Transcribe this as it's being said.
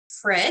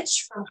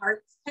Fritch from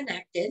Hearts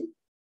Connected.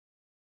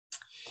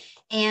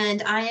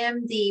 And I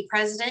am the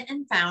president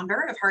and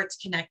founder of Hearts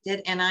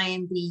Connected, and I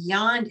am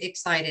beyond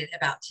excited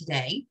about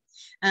today.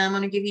 I'm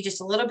going to give you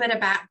just a little bit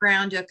of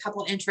background, do a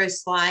couple intro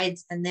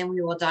slides, and then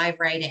we will dive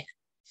right in.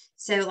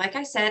 So like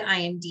I said, I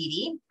am Dee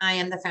Dee. I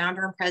am the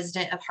founder and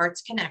president of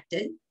Hearts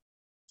Connected.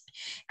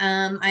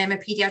 I am a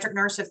pediatric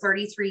nurse of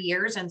 33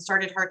 years and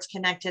started Hearts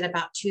Connected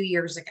about 2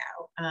 years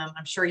ago.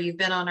 I'm sure you've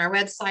been on our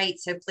website,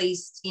 so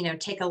please,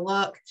 take a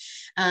look.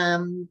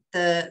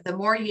 The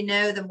more you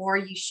know, the more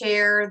you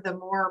share, the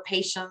more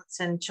patients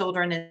and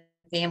children and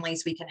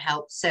families we can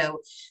help.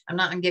 So I'm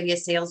not going to give you a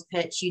sales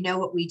pitch. You know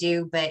what we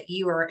do, but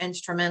you are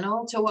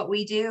instrumental to what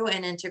we do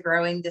and into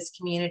growing this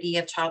community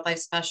of child life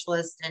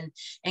specialists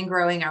and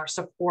growing our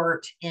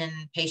support in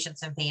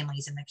patients and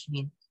families in the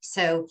community.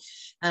 So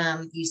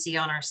you see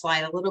on our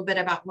slide a little bit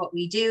about what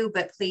we do,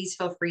 but please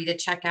feel free to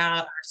check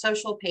out our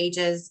social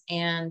pages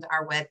and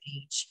our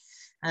webpage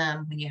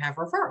when you have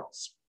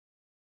referrals.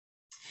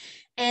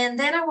 And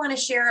then I want to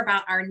share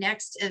about our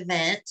next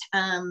event,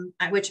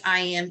 which I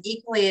am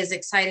equally as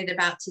excited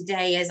about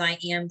today as I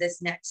am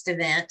this next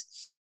event.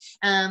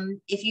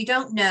 If you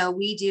don't know,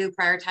 we do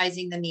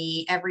Prioritizing the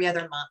Me every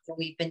other month, and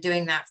we've been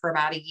doing that for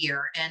about a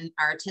year, and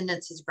our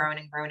attendance has grown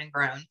and grown and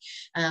grown.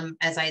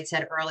 As I had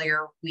said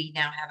earlier, we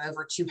now have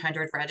over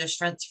 200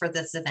 registrants for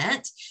this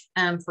event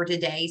for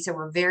today. So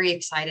we're very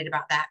excited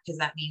about that because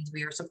that means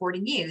we are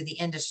supporting you, the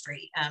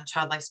industry,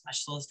 child life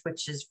specialist,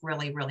 which is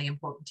really, really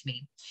important to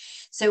me.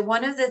 So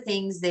one of the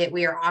things that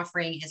we are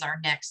offering is our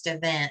next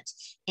event,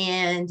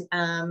 and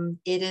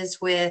it is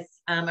with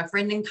a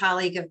friend and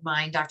colleague of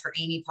mine, Dr.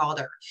 Amy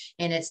Palder,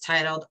 and it's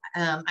titled,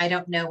 I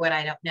Don't Know What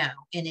I Don't Know.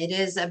 And it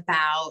is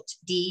about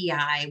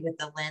DEI with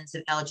the lens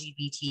of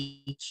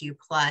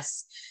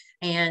LGBTQ+.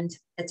 And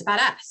it's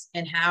about us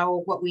and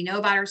what we know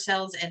about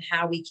ourselves and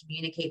how we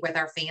communicate with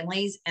our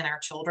families and our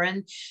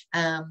children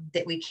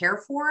that we care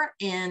for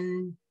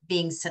in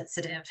being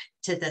sensitive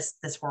to this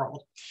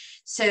world.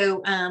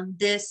 So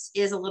this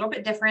is a little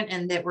bit different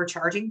in that we're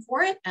charging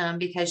for it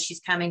because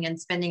she's coming and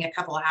spending a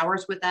couple of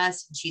hours with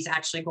us. And she's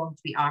actually going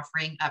to be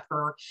offering up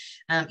her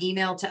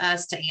email to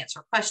us to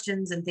answer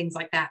questions and things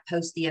like that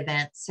post the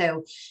event.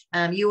 So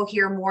you will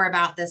hear more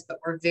about this, but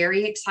we're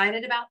very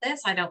excited about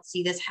this. I don't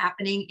see this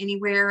happening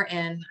anywhere.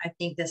 And I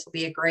think this will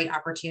be a great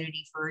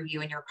opportunity for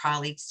you and your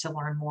colleagues to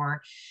learn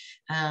more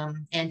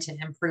and to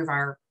improve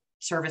our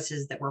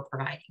services that we're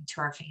providing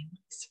to our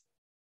families.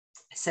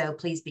 So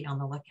please be on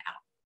the lookout.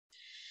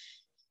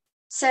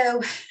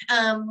 So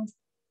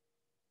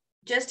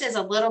just as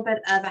a little bit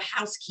of a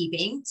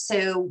housekeeping.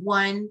 So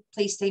one,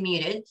 please stay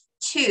muted.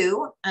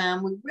 Two,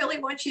 we really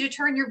want you to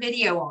turn your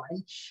video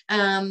on.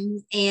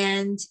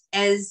 And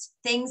as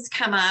things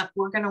come up,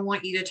 we're going to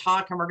want you to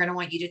talk and we're going to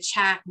want you to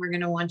chat. We're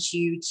going to want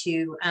you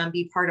to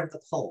be part of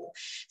the poll.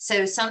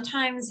 So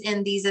sometimes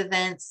in these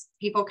events,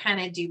 people kind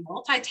of do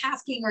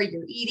multitasking, or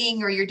you're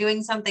eating or you're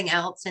doing something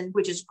else, and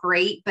which is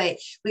great, but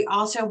we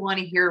also want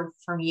to hear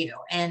from you.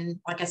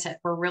 And like I said,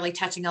 we're really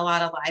touching a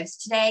lot of lives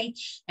today,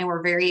 and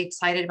we're very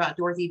excited about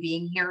Dorothy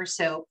being here.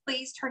 So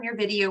please turn your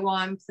video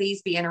on.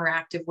 Please be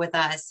interactive with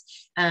us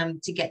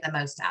to get the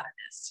most out of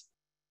this.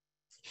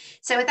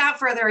 So without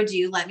further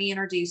ado, let me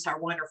introduce our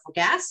wonderful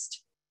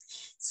guest.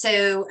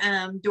 So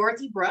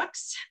Dorothy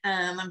Brooks,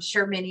 I'm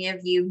sure many of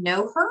you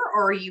know her,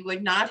 or you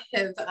would not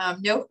have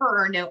know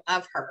her or know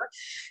of her,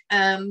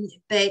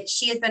 but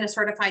she has been a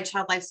certified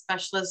child life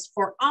specialist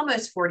for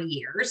almost 40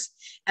 years.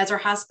 As our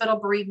hospital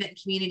bereavement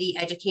community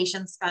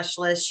education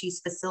specialist,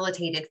 she's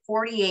facilitated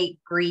 48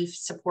 grief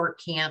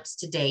support camps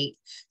to date,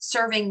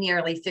 serving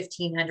nearly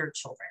 1,500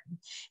 children,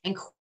 and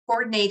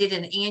coordinated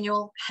an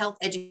annual health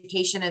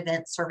education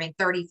event serving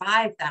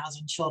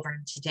 35,000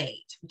 children to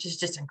date, which is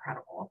just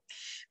incredible.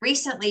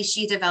 Recently,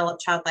 she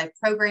developed child life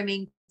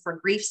programming for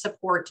grief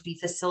support to be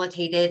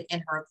facilitated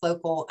in her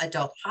local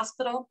adult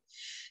hospital.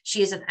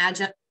 She is an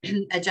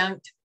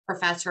adjunct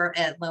professor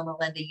at Loma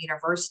Linda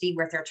University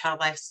with their child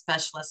life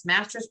specialist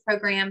master's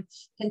program,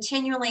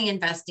 continually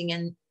investing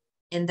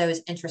in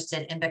those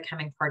interested in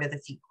becoming part of the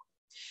field.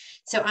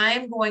 So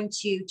I'm going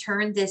to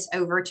turn this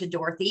over to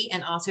Dorothy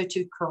and also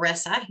to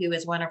Carissa, who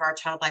is one of our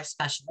child life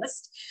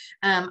specialists.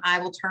 I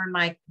will turn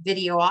my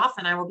video off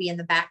and I will be in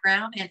the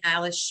background, and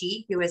Alice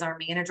Shee, who is our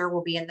manager,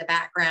 will be in the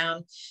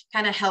background,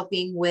 kind of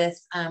helping with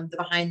the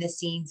behind the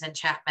scenes and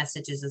chat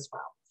messages as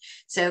well.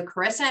 So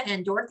Carissa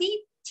and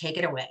Dorothy, take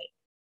it away.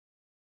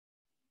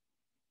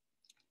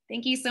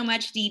 Thank you so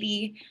much, Dee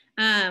Dee.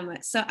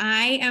 So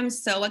I am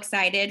so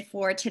excited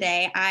for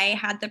today. I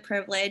had the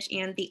privilege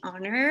and the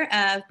honor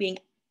of being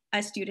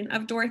a student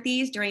of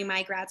Dorothy's during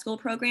my grad school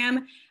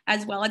program,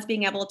 as well as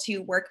being able to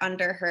work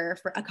under her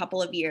for a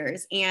couple of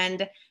years.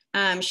 And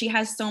she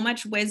has so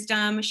much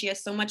wisdom. She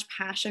has so much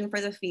passion for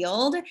the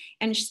field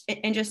and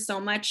just so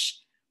much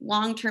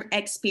long-term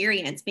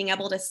experience, being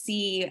able to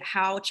see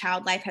how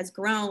child life has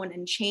grown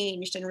and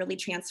changed and really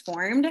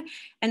transformed.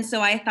 And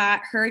so I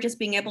thought her just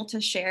being able to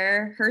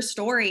share her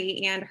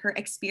story and her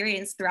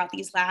experience throughout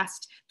these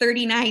last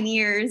 39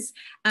 years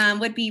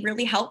would be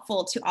really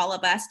helpful to all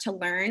of us to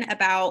learn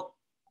about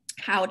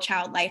how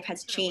child life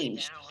has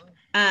changed.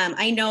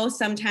 I know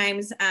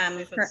sometimes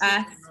for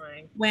us,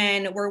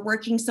 when we're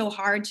working so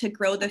hard to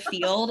grow the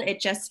field, it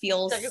just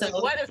feels so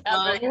slow.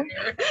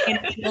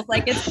 It feels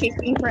like it's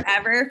taking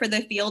forever for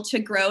the field to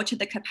grow to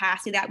the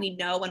capacity that we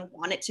know and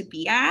want it to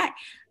be at.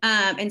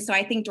 And so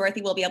I think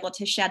Dorothy will be able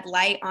to shed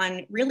light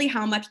on really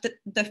how much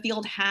the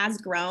field has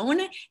grown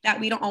that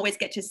we don't always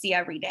get to see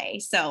every day.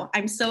 So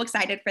I'm so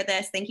excited for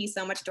this. Thank you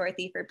so much,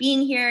 Dorothy, for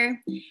being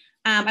here.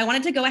 I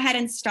wanted to go ahead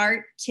and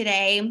start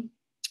today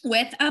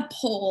with a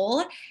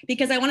poll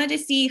because I wanted to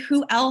see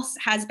who else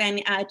has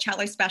been a child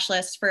life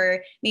specialist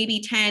for maybe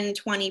 10,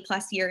 20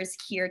 plus years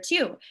here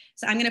too.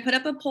 So I'm going to put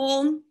up a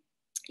poll,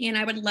 and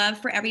I would love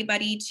for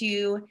everybody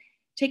to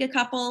take a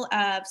couple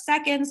of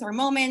seconds or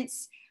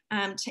moments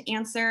to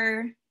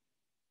answer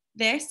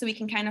this so we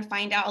can kind of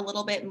find out a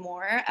little bit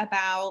more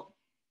about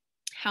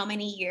how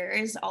many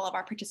years all of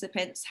our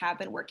participants have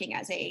been working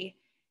as a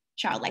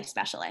child life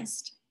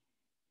specialist.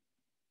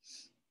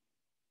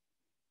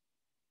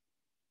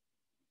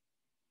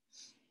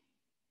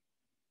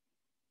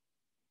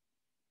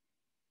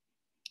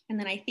 And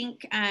then I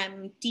think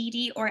Dee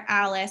Dee or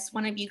Alice,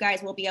 one of you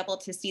guys will be able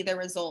to see the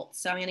results.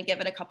 So I'm going to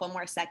give it a couple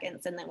more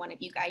seconds, and then one of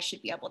you guys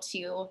should be able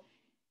to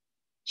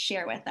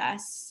share with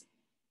us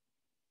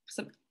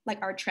some,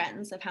 like, our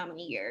trends of how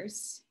many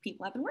years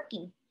people have been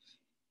working.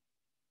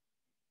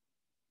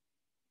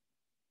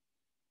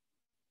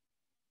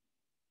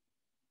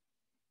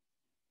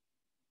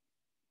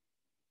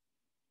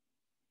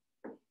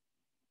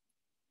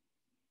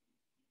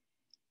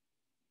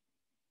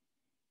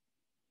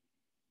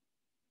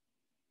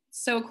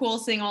 So cool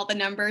seeing all the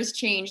numbers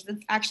change.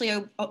 That's actually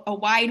a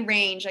wide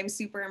range. I'm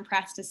super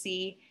impressed to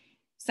see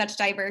such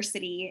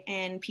diversity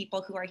in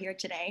people who are here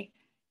today.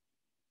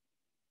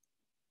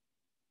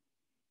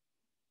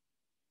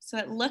 So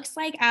it looks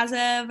like as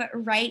of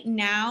right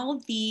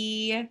now,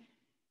 the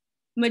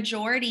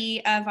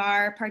majority of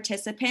our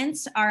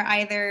participants are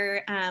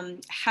either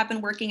have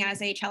been working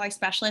as a child life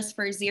specialist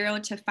for 0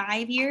 to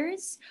 5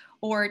 years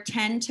or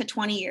 10 to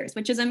 20 years,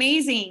 which is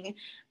amazing.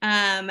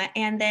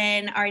 And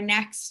then our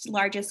next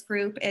largest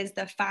group is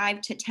the 5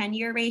 to 10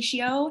 year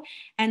ratio.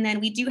 And then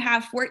we do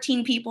have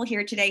 14 people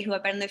here today who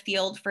have been in the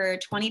field for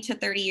 20 to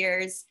 30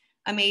 years.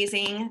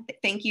 Amazing.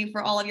 Thank you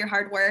for all of your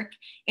hard work.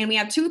 And we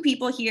have 2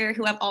 people here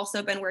who have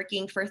also been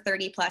working for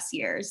 30 plus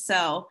years.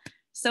 So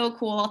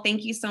cool.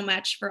 Thank you so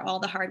much for all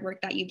the hard work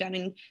that you've done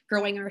in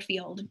growing our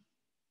field.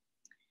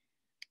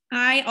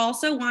 I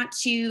also want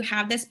to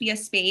have this be a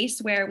space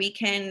where we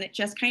can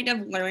just kind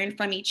of learn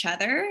from each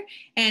other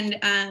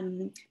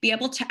and be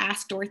able to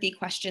ask Dorothy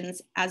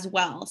questions as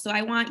well. So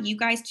I want you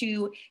guys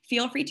to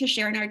feel free to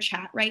share in our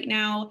chat right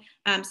now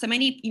so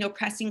many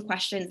pressing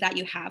questions that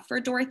you have for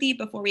Dorothy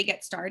before we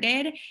get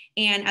started.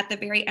 And at the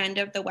very end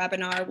of the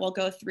webinar, we'll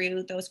go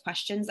through those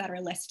questions that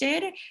are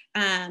listed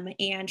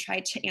and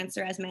try to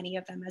answer as many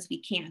of them as we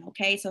can.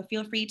 Okay, so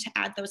feel free to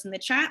add those in the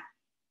chat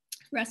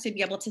for us to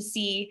be able to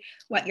see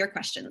what your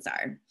questions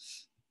are.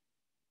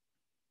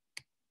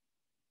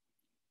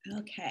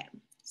 Okay,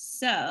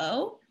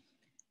 so,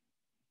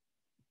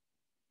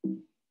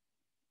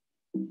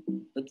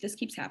 oops, this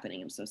keeps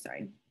happening, I'm so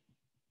sorry.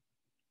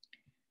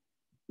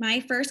 My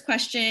first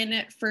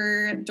question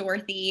for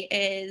Dorothy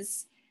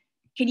is,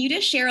 can you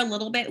just share a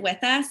little bit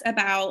with us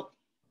about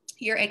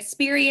your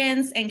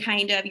experience and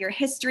kind of your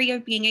history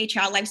of being a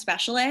child life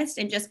specialist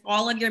and just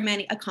all of your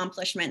many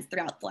accomplishments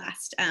throughout the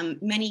last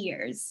many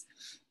years?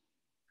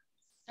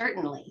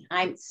 Certainly.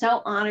 I'm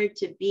so honored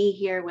to be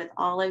here with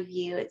all of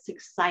you. It's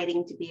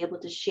exciting to be able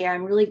to share.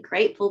 I'm really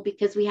grateful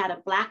because we had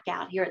a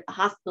blackout here at the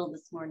hospital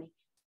this morning.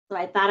 So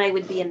I thought I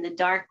would be in the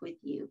dark with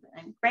you, but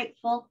I'm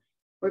grateful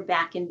we're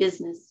back in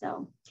business.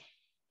 So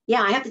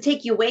yeah, I have to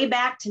take you way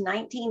back to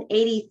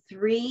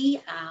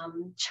 1983.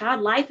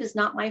 Child life is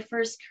not my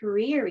first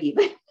career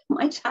even.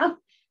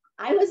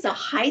 I was a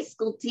high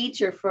school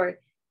teacher for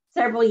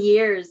several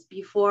years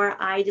before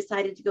I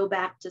decided to go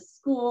back to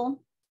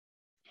school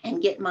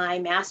and get my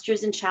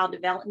master's in child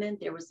development.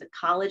 There was a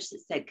college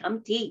that said,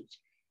 come teach,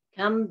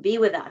 come be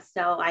with us.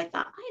 So I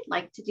thought I'd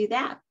like to do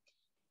that.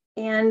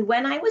 And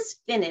when I was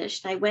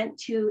finished, I went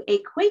to a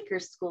Quaker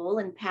school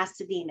in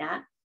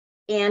Pasadena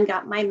and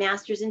got my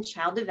master's in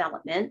child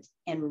development.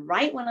 And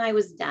right when I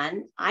was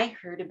done, I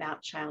heard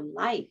about child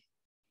life.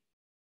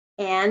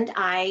 And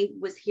I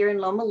was here in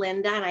Loma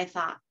Linda and I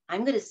thought,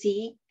 I'm going to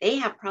see, they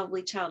have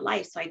probably child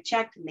life. So I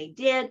checked and they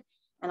did.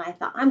 And I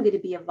thought, I'm going to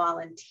be a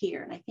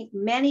volunteer. And I think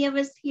many of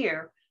us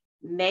here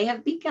may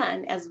have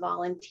begun as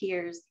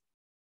volunteers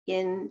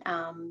in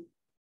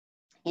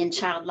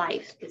child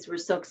life because we're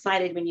so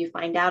excited when you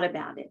find out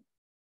about it.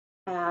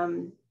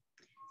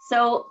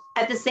 So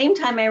at the same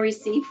time I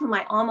received from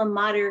my alma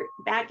mater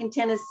back in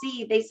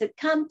Tennessee, they said,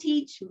 come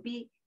teach,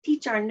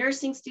 teach our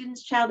nursing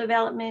students child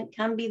development,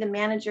 come be the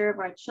manager of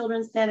our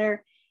children's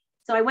center.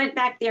 So I went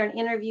back there and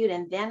interviewed,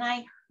 and then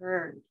I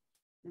heard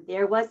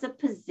there was a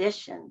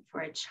position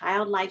for a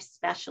child life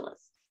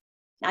specialist.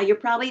 Now you're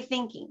probably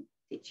thinking,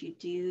 did you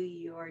do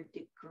your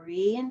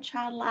degree in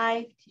child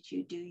life? Did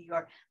you do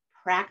your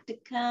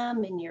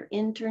practicum and your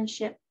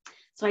internship?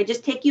 So I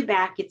just take you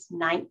back. It's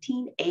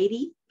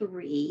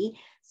 1983.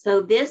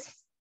 So this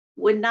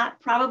would not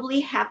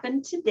probably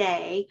happen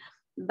today,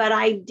 but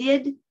I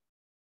did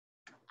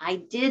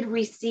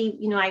receive,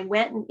 I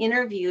went and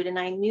interviewed, and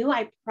I knew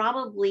I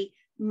probably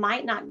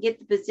might not get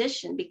the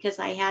position because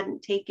I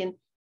hadn't taken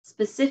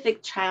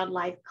specific child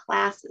life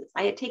classes.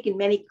 I had taken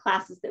many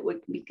classes that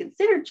would be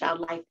considered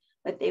child life,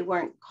 but they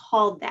weren't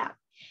called that.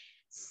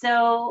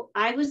 So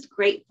I was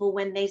grateful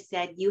when they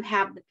said, you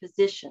have the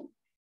position.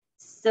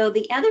 So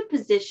the other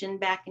position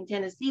back in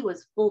Tennessee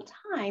was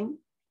full-time,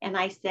 and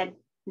I said,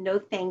 no,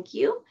 thank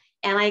you.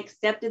 And I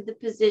accepted the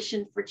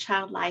position for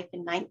child life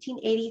in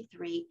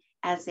 1983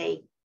 as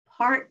a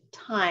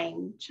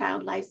part-time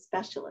child life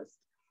specialist.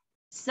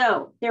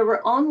 So there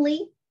were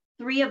only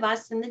 3 of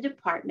us in the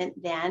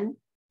department then,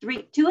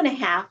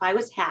 2.5, I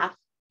was half,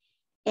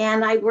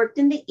 and I worked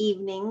in the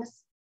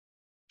evenings.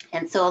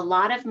 And so a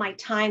lot of my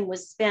time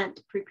was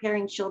spent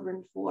preparing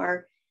children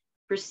for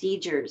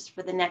procedures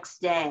for the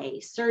next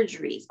day,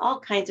 surgeries, all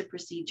kinds of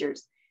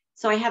procedures.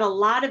 So I had a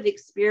lot of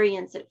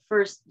experience at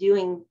first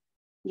doing,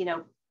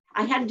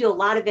 I had to do a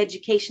lot of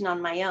education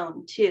on my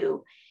own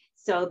too.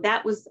 So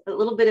that was a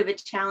little bit of a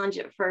challenge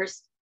at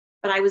first,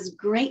 but I was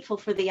grateful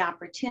for the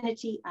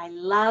opportunity. I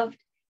loved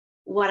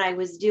what I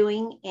was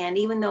doing. And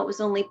even though it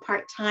was only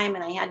part-time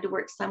and I had to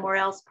work somewhere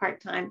else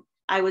part-time,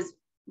 I was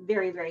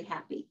very, very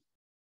happy.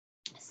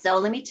 So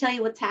let me tell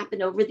you what's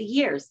happened over the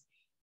years.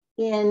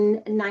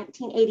 In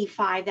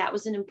 1985, that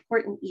was an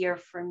important year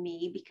for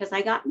me because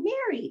I got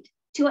married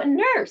to a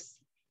nurse.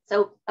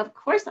 So of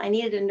course I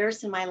needed a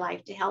nurse in my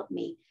life to help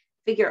me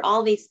figure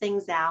all these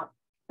things out,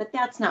 but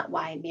that's not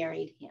why I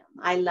married him.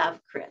 I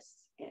love Chris,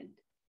 and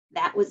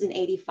that was in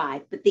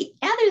 85. But the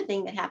other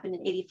thing that happened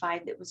in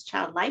 85 that was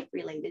child life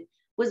related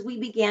was we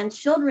began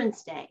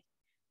Children's Day.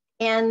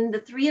 And the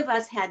 3 of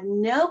us had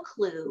no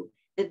clue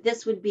that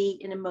this would be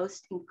in a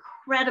most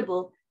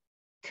incredible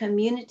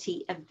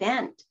community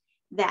event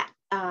that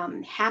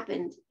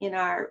happened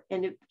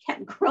and it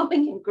kept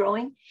growing and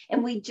growing.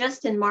 And we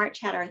just in March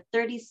had our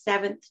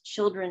 37th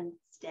Children's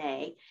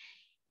Day.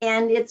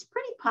 And it's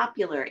pretty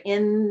popular.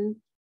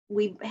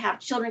 We have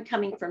children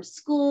coming from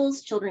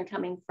schools, children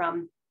coming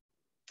from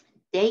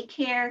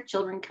daycare,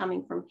 children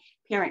coming from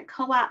parent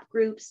co-op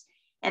groups,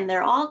 and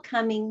they're all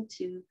coming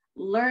to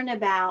learn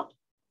about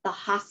the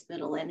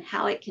hospital and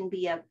how it can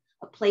be a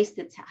place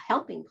that's a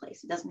helping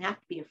place. It doesn't have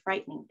to be a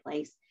frightening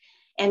place.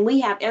 And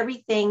we have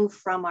everything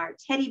from our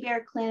teddy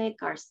bear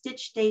clinic, our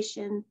stitch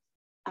station,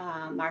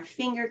 our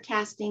finger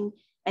casting,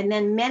 and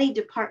then many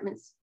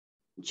departments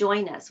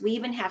join us. We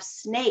even have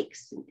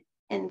snakes.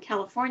 In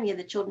California,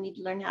 the children need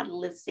to learn how to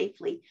live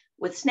safely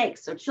with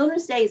snakes. So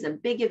Children's Day is a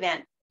big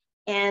event,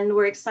 and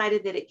we're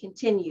excited that it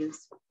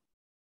continues.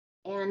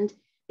 And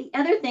the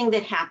other thing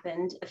that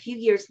happened a few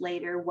years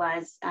later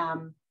was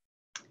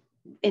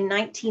in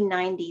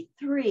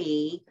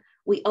 1993,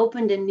 we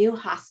opened a new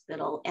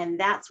hospital, and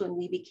that's when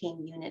we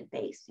became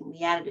unit-based, and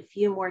we added a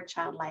few more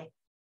child life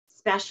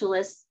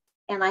specialists.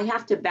 And I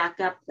have to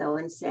back up though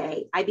and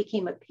say, I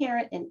became a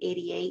parent in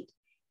 88,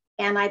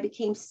 and I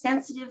became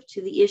sensitive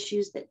to the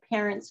issues that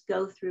parents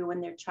go through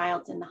when their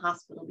child's in the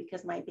hospital,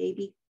 because my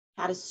baby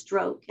had a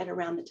stroke at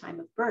around the time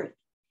of birth.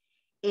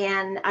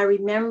 And I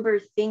remember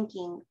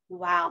thinking,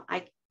 wow,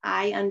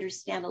 I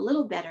understand a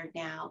little better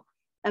now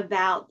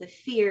about the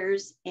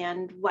fears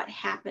and what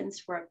happens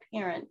for a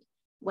parent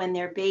when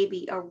their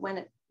baby, or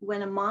when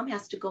a mom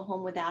has to go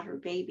home without her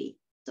baby.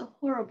 It's a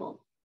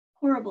horrible,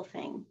 horrible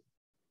thing.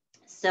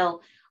 So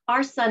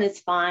our son is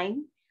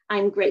fine.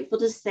 I'm grateful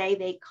to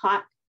say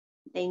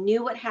they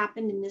knew what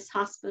happened in this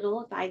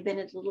hospital. If I'd been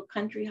at a little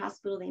country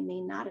hospital, they may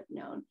not have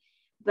known.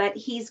 But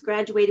he's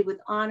graduated with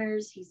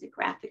honors. He's a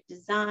graphic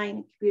design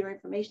and computer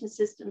information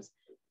systems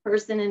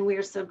person, and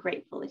we're so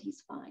grateful that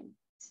he's fine.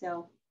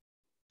 So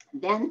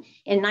then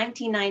in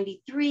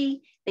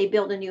 1993, they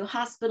built a new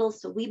hospital,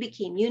 so we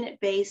became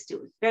unit-based.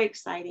 It was very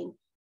exciting.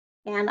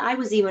 And I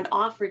was even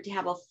offered to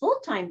have a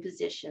full-time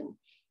position,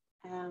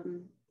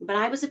 but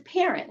I was a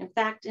parent. In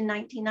fact, in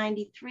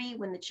 1993,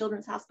 when the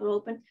Children's Hospital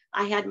opened,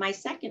 I had my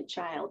second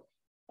child,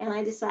 and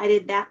I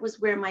decided that was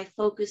where my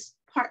focus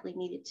partly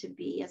needed to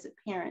be as a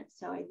parent,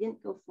 so I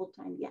didn't go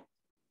full-time yet.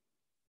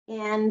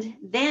 And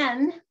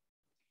then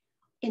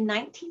in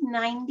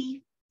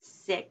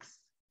 1996,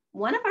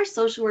 one of our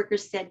social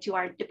workers said to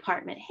our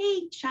department,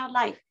 hey, Child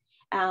Life,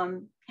 have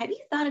you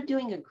thought of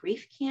doing a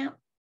grief camp?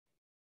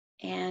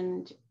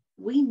 And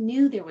we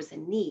knew there was a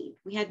need.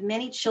 We had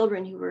many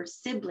children who were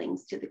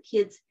siblings to the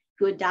kids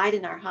who had died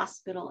in our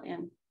hospital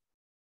and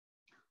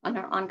on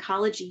our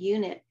oncology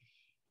unit.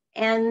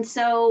 And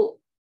so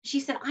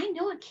she said, I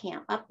know a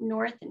camp up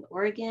north in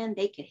Oregon.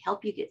 They could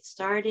help you get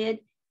started.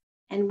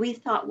 And we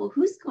thought, well,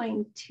 who's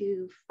going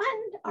to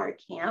fund our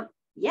camp?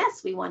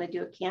 Yes, we want to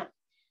do a camp.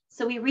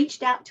 So we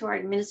reached out to our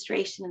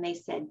administration and they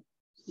said,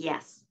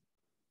 yes,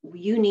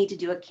 you need to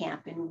do a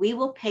camp and we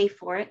will pay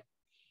for it.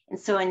 And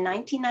so in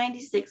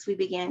 1996, we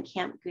began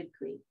Camp Good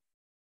Grief.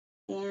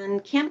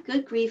 And Camp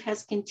Good Grief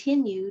has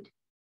continued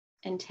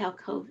until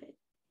COVID.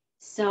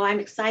 So I'm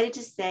excited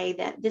to say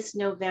that this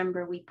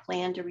November, we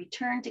plan to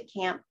return to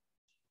camp,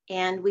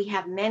 and we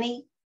have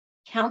many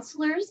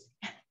counselors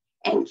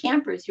and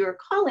campers who are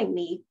calling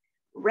me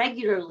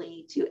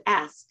regularly to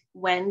ask,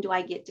 when do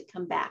I get to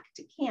come back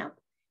to camp?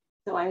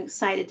 So I'm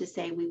excited to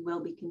say we will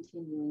be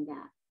continuing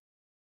that.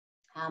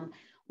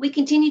 We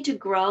continue to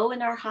grow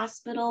in our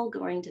hospital,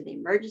 going to the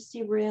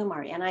emergency room,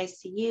 our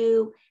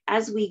NICU.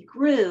 As we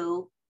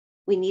grew,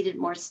 we needed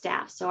more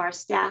staff. So our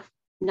staff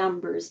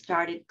numbers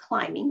started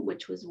climbing,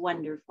 which was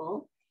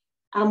wonderful.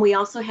 We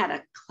also had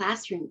a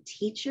classroom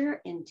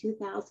teacher in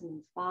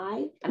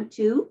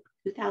 2002.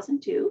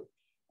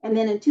 And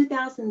then in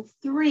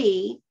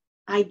 2003,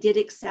 I did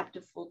accept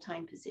a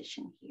full-time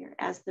position here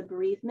as the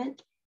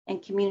bereavement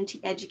and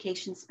community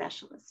education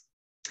specialist.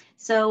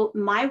 So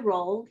my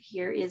role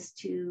here is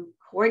to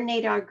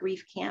coordinate our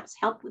grief camps,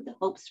 help with the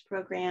HOPES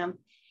program,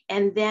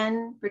 and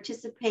then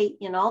participate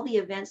in all the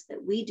events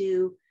that we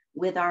do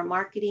with our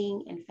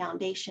marketing and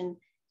foundation.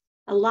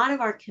 A lot of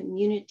our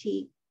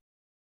community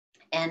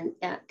and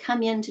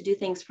come in to do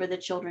things for the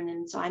children.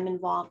 And so I'm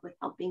involved with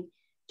helping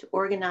to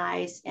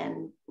organize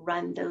and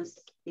run those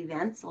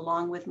events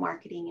along with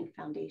marketing and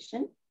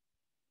foundation.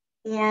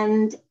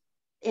 And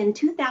in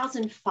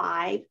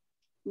 2005,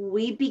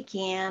 we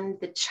began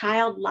the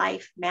Child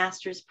Life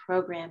Master's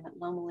Program at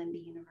Loma Linda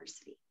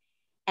University.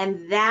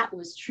 And that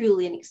was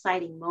truly an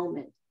exciting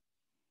moment.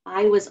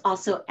 I was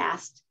also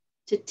asked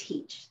to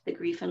teach the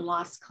grief and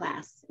loss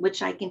class,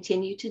 which I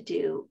continue to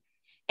do.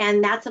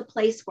 And that's a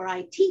place where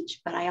I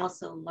teach, but I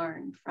also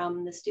learn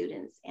from the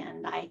students.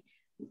 And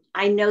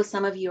I know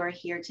some of you are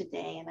here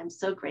today, and I'm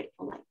so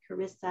grateful, like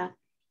Carissa.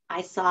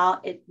 I saw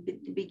at the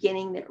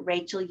beginning that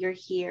Rachel, you're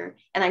here,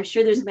 and I'm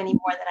sure there's many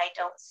more that I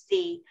don't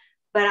see,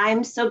 but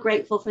I'm so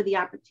grateful for the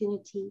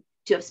opportunity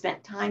to have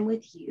spent time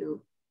with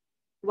you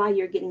while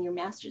you're getting your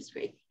master's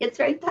degree. It's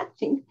very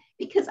touching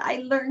because I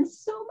learned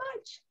so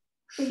much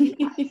from you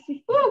guys.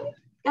 Woo,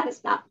 gotta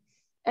stop.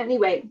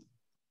 Anyway,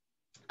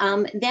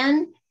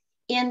 then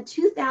in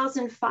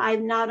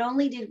 2005, not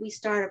only did we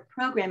start a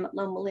program at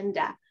Loma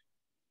Linda,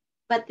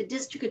 but the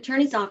district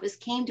attorney's office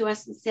came to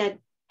us and said,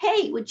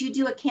 hey, would you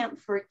do a camp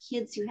for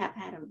kids who have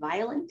had a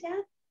violent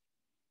death?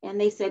 And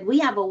they said, we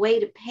have a way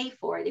to pay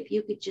for it if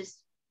you could just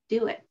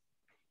do it.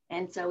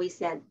 And so we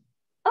said,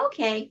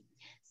 okay.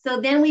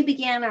 So then we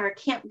began our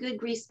Camp Good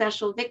Grief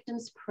Special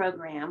Victims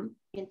Program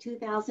in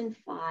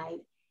 2005.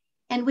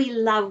 And we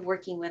love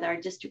working with our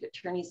district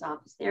attorney's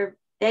office. They're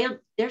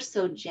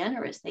so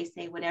generous. They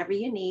say, whatever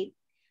you need.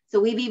 So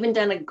we've even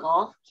done a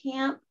golf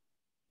camp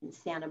in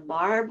Santa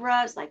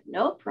Barbara. It's like,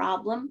 no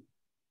problem.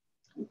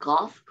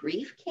 Golf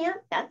grief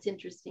camp? That's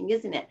interesting,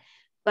 isn't it?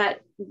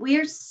 But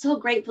we're so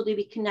grateful to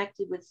be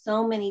connected with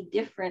so many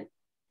different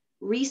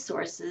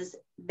resources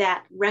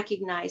that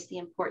recognize the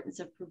importance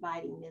of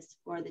providing this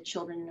for the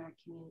children in our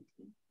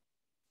community.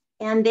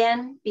 And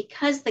then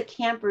because the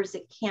campers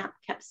at camp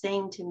kept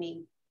saying to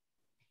me,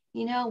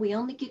 you know, we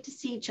only get to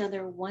see each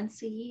other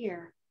once a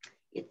year.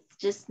 It's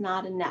just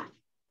not enough.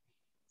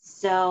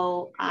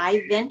 So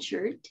I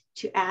ventured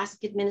to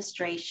ask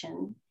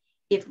administration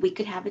if we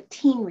could have a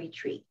teen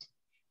retreat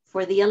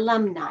for the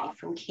alumni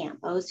from camp,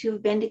 those who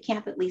have been to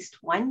camp at least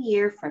 1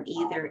 year from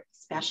either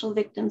Special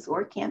Victims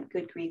or Camp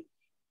Good Grief.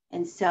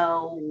 And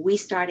so we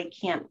started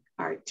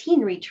our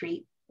teen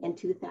retreat in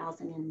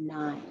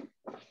 2009.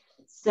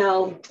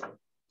 So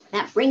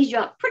that brings you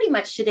up pretty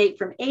much to date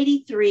from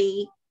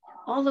 83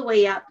 all the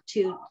way up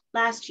to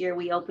last year,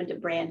 we opened a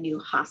brand new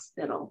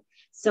hospital.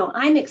 So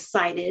I'm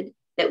excited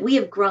that we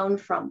have grown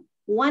from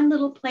one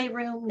little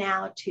playroom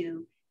now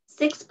to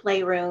 6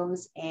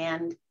 playrooms,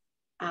 and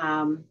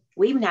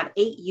we even have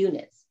 8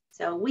 units.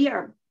 So we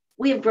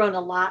have grown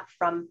a lot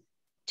from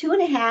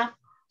 2.5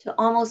 to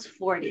almost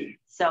 40.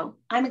 So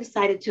I'm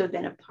excited to have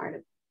been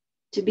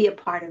to be a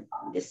part of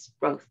this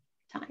growth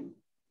time.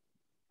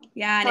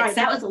 Yeah. Sorry,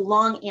 that was a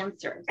long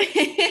answer.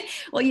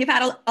 Well, you've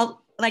had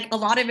a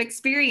lot of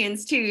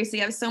experience too, so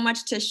you have so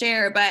much to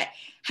share, but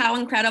how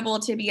incredible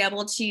to be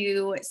able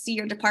to see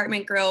your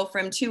department grow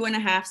from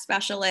 2.5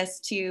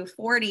 specialists to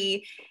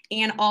 40,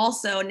 and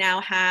also now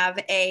have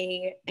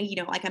a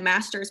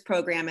master's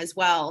program as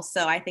well.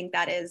 So I think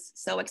that is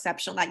so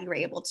exceptional that you were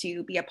able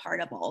to be a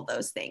part of all of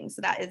those things.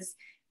 So that is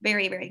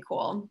very, very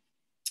cool.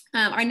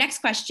 Our next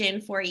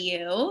question for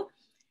you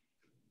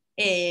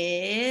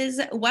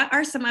is, what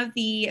are some of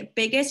the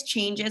biggest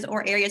changes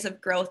or areas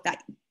of growth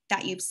that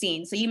you've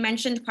seen? So you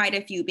mentioned quite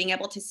a few, being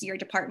able to see your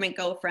department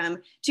go from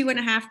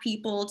 2.5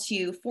 people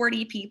to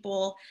 40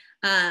 people,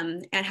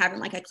 and having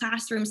like a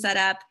classroom set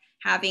up,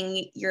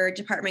 having your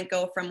department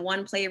go from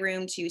 1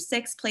 playroom to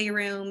 6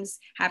 playrooms,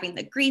 having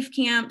the grief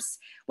camps.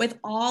 With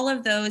all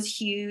of those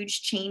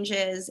huge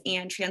changes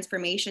and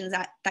transformations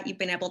that you've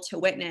been able to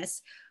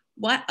witness,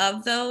 what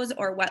of those,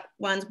 or what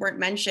ones weren't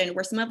mentioned,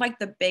 were some of like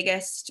the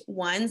biggest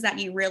ones that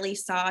you really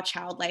saw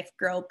child life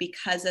grow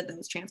because of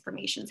those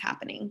transformations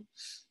happening?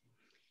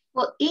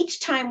 Well, each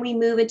time we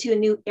move into a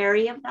new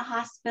area of the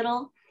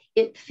hospital,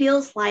 it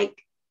feels like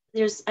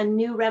there's a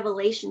new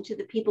revelation to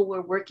the people we're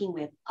working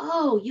with.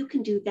 Oh, you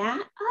can do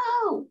that?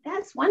 Oh,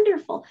 that's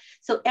wonderful.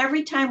 So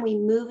every time we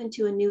move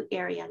into a new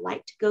area,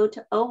 like to go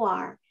to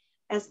OR,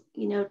 as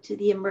you know, to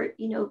the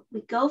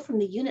we go from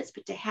the units,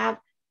 but to have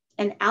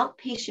an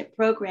outpatient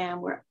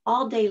program where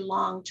all day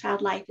long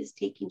Child Life is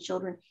taking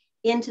children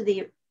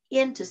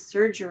into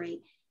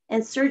surgery,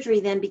 and surgery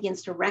then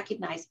begins to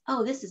recognize,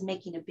 oh, this is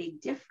making a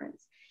big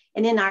difference.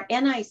 And in our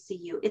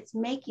NICU, it's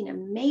making a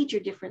major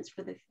difference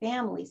for the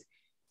families.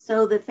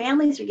 So the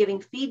families are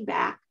giving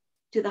feedback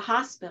to the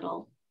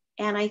hospital.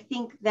 And I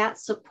think that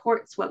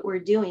supports what we're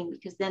doing,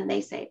 because then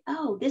they say,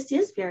 oh, this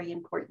is very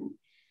important.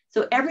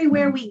 So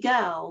everywhere we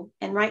go,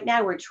 and right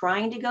now we're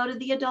trying to go to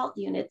the adult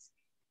units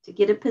to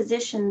get a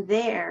position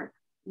there,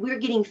 we're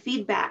getting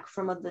feedback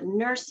from the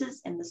nurses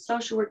and the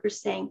social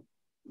workers saying,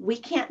 we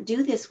can't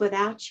do this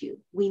without you.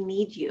 We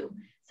need you.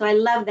 So I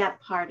love that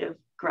part of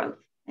growth.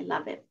 I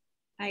love it.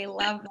 I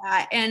love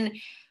that. And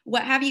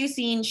what have you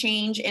seen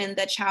change in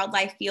the child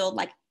life field,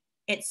 like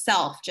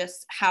itself,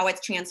 just how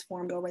it's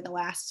transformed over the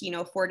last,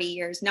 40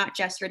 years, not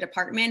just your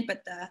department,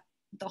 but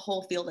the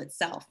whole field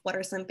itself? What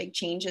are some big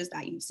changes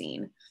that you've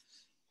seen?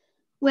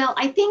 Well,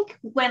 I think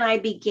when I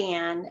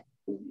began,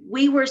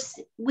 we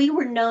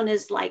were known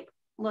as, like,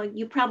 well,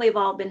 you probably have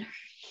all been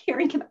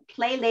hearing about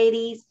play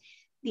ladies,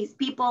 these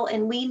people,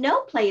 and we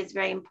know play is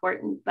very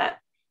important, but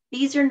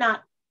these are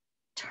not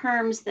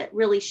terms that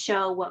really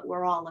show what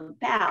we're all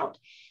about.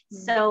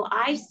 So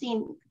I've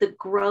seen the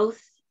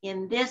growth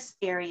in this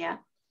area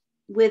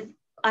with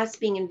us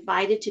being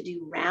invited to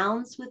do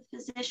rounds with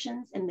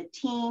physicians and the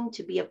team,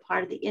 to be a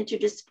part of the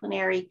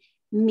interdisciplinary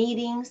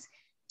meetings,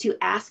 to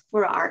ask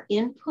for our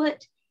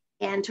input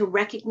and to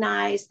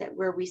recognize that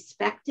we're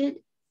respected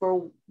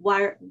for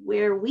where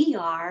we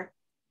are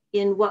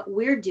in what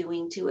we're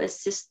doing to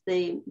assist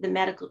the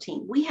medical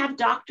team. We have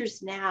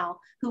doctors now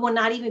who will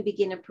not even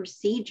begin a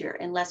procedure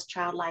unless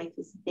Child Life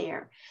is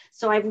there.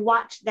 So I've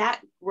watched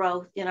that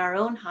growth in our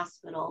own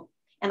hospital,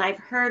 and I've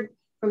heard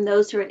from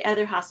those who are at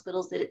other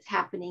hospitals that it's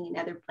happening in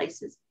other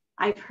places.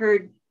 I've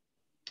heard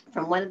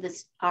from one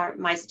of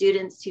my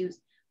students who's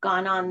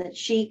gone on that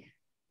she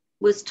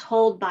was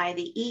told by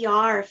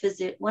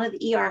one of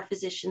the ER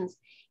physicians,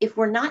 if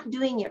we're not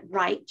doing it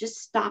right,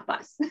 just stop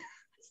us.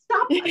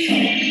 Stop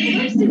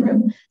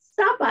us.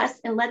 Stop us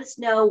and let us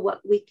know what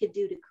we could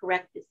do to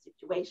correct this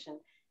situation.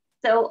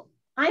 So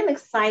I'm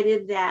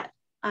excited that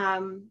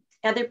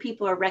other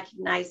people are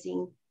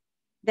recognizing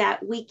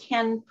that we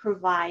can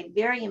provide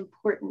very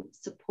important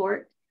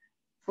support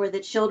for the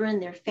children,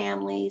 their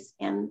families,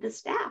 and the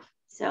staff.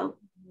 So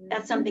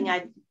that's something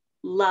I've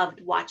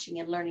loved watching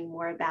and learning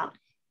more about,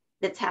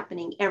 that's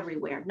happening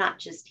everywhere, not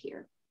just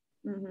here.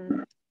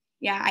 Mm-hmm.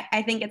 Yeah,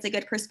 I think it's a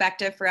good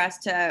perspective for us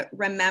to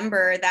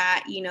remember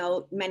that,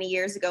 many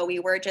years ago, we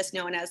were just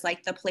known as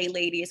like the play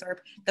ladies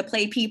or the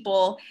play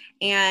people.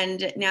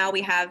 And now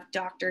we have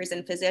doctors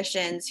and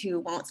physicians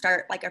who won't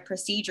start like a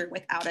procedure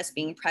without us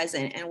being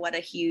present. And what a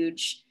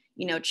huge,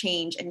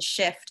 change and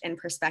shift in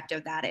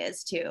perspective that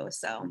is too.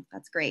 So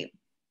that's great.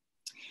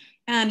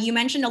 You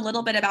mentioned a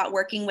little bit about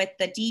working with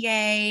the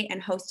DA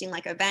and hosting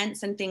like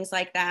events and things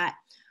like that.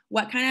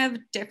 What kind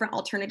of different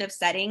alternative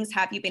settings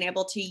have you been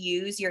able to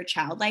use your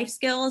child life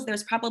skills?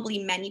 There's probably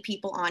many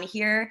people on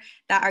here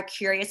that are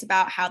curious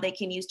about how they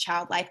can use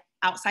child life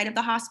outside of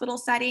the hospital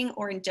setting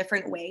or in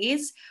different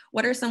ways.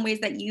 What are some ways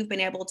that you've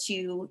been able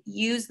to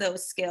use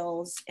those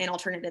skills in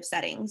alternative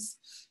settings?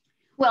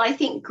 Well, I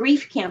think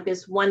Grief Camp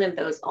is one of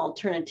those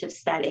alternative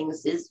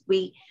settings.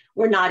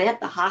 We're not at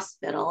the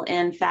hospital.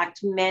 In fact,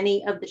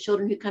 many of the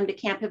children who come to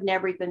camp have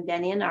never even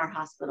been in our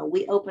hospital.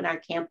 We open our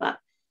camp up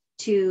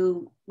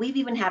we've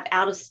even have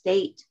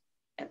out-of-state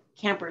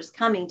campers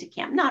coming to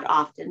camp, not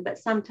often, but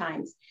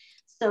sometimes.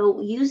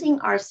 So using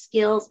our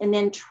skills and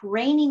then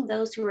training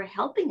those who are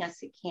helping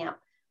us at camp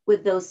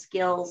with those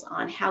skills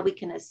on how we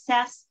can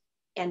assess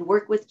and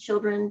work with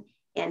children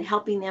and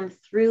helping them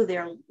through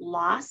their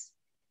loss.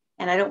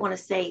 And I don't want to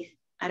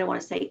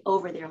say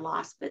over their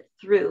loss, but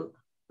through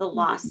the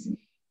loss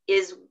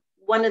is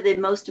one of the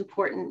most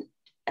important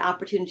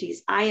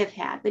opportunities I have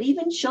had. But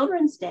even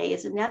Children's Day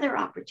is another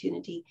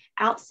opportunity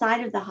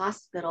outside of the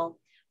hospital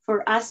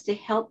for us to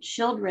help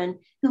children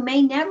who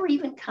may never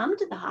even come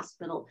to the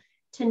hospital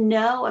to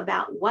know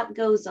about what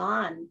goes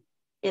on.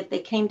 If they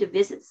came to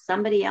visit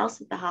somebody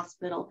else at the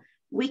hospital,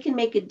 we can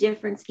make a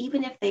difference.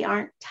 Even if they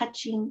aren't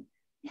touching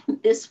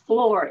this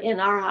floor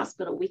in our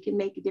hospital, we can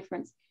make a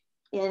difference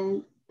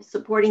in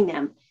supporting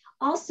them.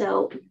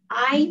 Also,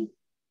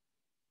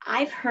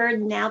 I've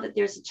heard now that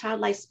there's a child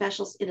life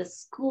specialist in a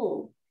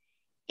school.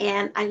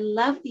 And I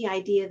love the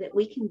idea that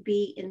we can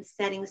be in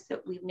settings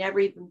that we've never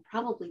even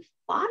probably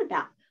thought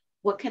about.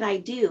 What could I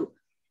do?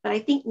 But I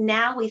think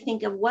now we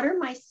think of what are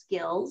my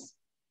skills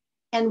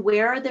and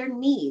where are their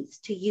needs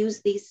to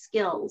use these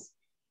skills.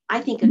 I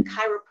think a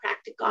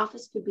chiropractic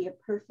office could be a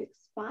perfect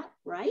spot,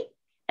 right?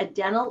 A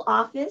dental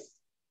office,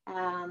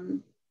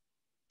 and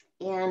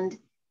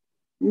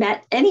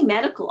any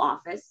medical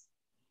office,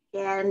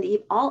 and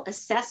all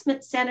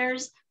assessment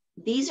centers.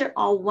 These are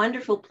all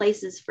wonderful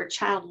places for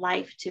child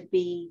life to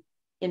be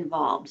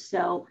involved.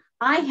 So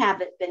I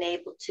haven't been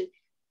able to,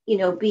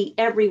 be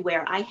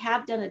everywhere. I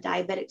have done a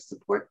diabetic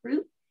support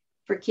group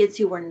for kids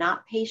who were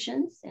not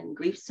patients, and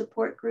grief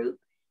support group.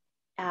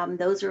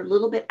 Those are a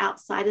little bit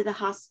outside of the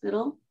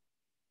hospital.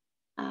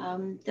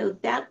 So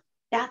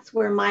that's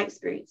where my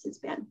experience has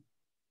been.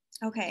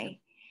 Okay.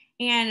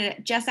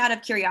 And just out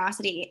of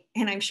curiosity,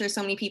 and I'm sure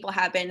so many people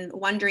have been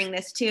wondering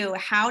this too,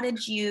 how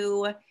did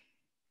you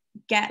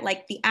get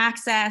like the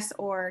access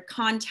or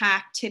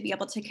contact to be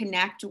able to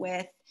connect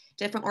with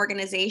different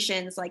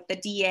organizations like the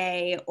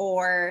DA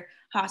or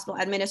hospital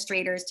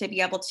administrators to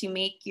be able to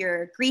make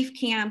your grief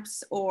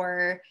camps,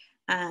 or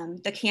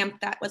the camp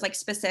that was like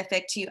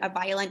specific to a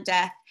violent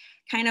death?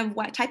 Kind of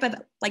what type of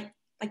like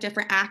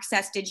different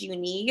access did you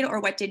need, or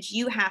what did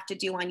you have to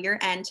do on your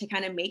end to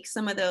kind of make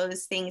some of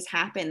those things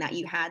happen that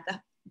you had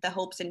the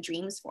hopes and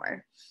dreams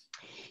for?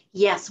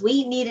 Yes,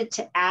 we needed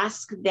to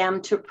ask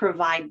them to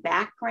provide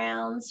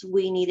backgrounds.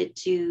 We needed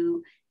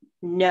to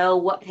know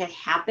what had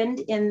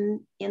happened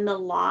in the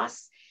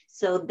loss.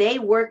 So they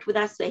worked with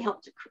us. They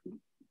helped.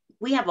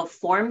 We have a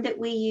form that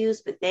we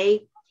use, but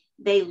they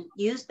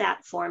used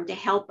that form to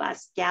help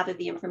us gather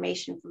the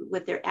information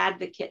with their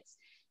advocates.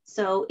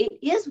 So it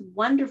is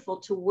wonderful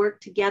to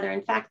work together.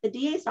 In fact, the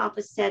DA's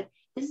office said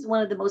this is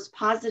one of the most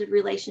positive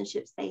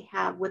relationships they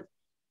have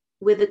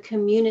with a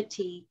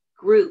community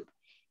group.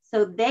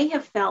 So they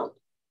have felt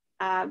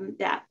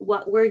that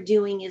what we're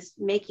doing is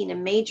making a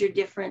major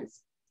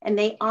difference. And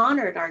they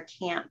honored our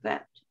camp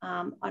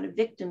on a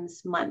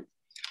Victims Month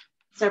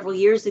several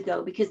years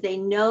ago, because they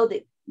know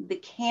that the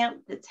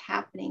camp that's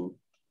happening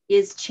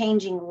is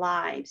changing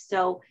lives.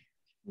 So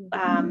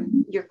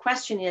your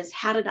question is,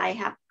 how did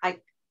I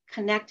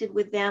connected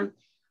with them?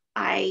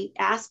 I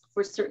asked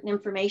for certain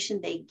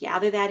information. They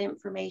gather that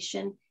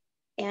information.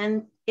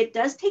 And it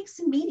does take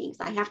some meetings.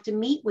 I have to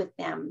meet with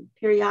them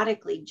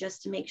periodically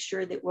just to make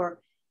sure that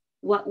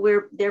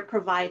they're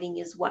providing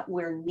is what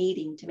we're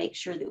needing, to make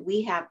sure that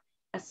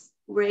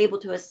we're able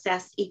to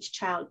assess each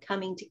child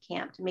coming to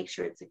camp to make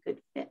sure it's a good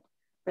fit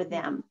for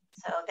them.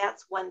 So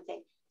that's one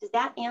thing. Does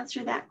that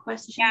answer that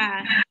question?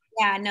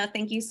 Yeah, no,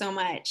 thank you so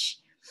much.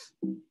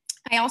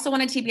 I also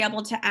wanted to be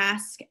able to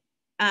ask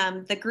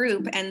the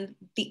group and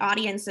the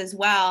audience as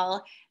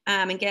well,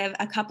 and give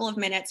a couple of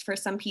minutes for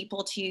some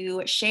people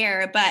to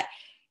share. But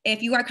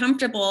if you are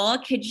comfortable,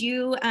 could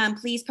you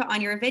please put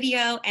on your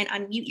video and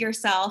unmute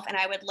yourself? And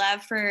I would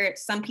love for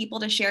some people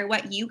to share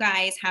what you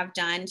guys have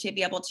done to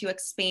be able to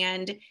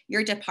expand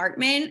your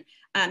department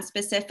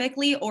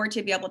specifically, or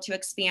to be able to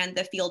expand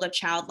the field of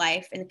child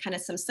life in kind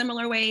of some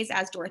similar ways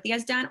as Dorothy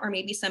has done, or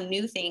maybe some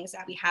new things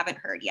that we haven't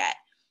heard yet.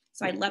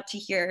 So I'd love to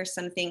hear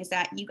some things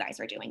that you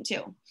guys are doing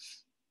too.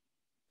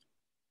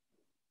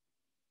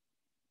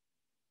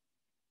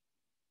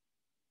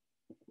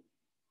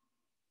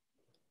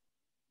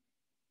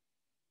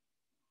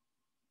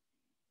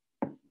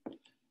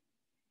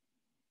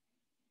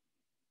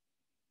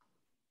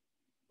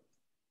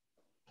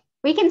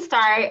 We can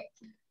start.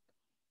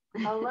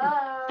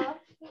 Hello.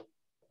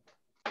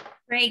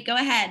 Great, go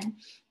ahead.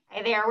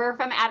 Hi there, we're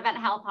from Advent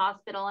Health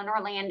Hospital in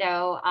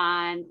Orlando,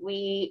 and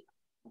we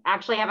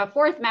actually have a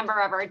fourth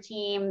member of our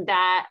team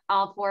that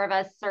all four of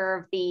us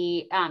serve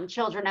the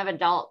children of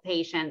adult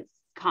patients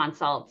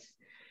consults.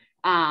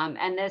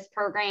 And this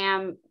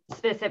program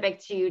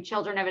specific to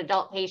children of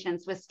adult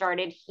patients was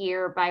started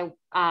here by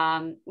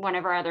one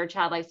of our other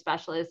child life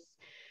specialists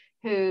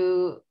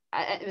who,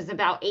 it was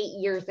about 8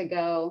 years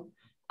ago,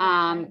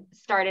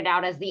 started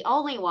out as the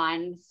only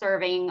one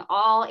serving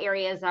all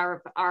areas of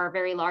our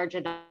very large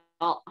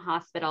adult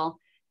hospital.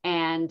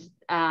 And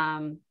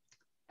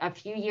a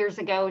few years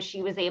ago,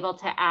 she was able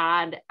to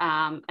add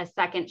a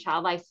second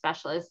child life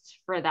specialist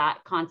for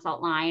that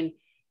consult line.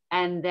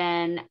 And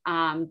then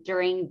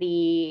during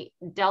the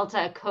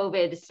Delta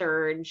COVID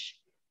surge,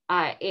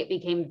 it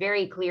became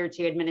very clear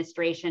to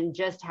administration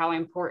just how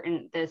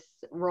important this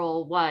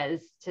role was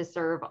to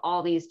serve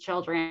all these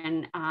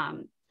children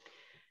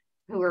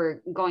who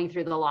were going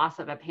through the loss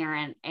of a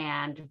parent.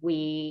 And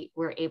we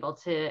were able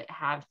to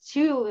have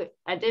 2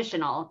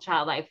 additional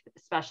child life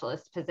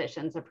specialist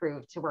positions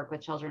approved to work with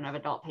children of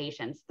adult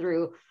patients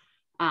through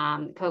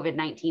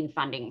COVID-19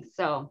 funding.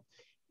 So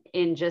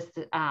in just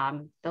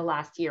the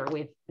last year,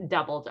 we've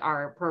doubled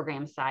our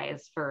program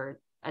size for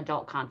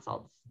adult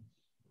consults.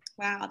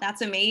 Wow,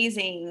 that's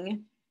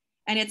amazing.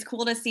 And it's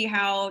cool to see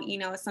how,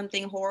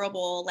 something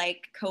horrible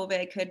like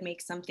COVID could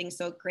make something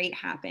so great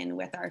happen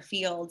with our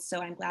field.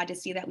 So I'm glad to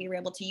see that we were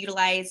able to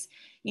utilize,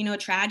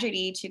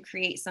 tragedy to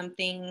create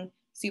something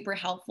super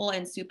helpful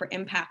and super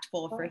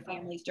impactful for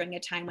families during a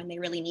time when they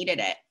really needed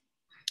it.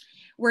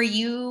 Were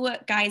you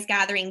guys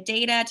gathering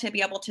data to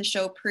be able to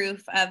show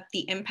proof of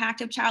the impact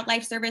of child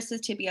life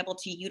services to be able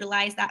to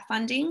utilize that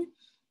funding?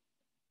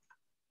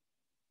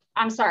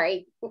 I'm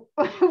sorry.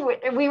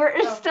 We were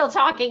still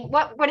talking.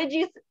 What did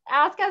you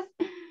ask us?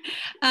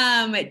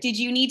 Did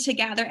you need to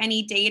gather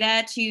any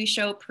data to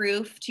show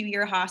proof to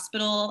your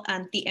hospital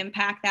the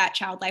impact that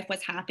Child Life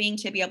was having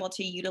to be able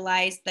to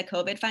utilize the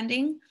COVID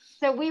funding?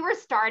 So we were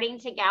starting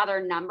to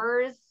gather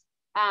numbers,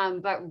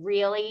 but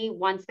really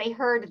once they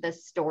heard the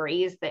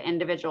stories, the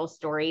individual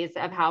stories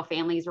of how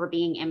families were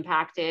being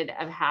impacted,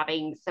 of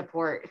having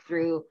support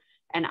through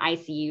an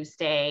ICU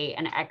stay,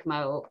 an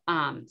ECMO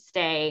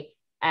stay,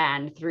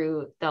 and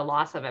through the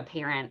loss of a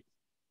parent,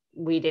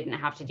 we didn't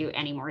have to do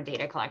any more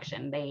data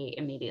collection. They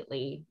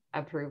immediately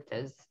approved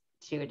those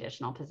 2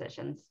 additional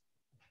positions.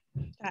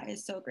 That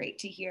is so great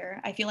to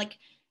hear. I feel like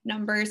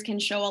numbers can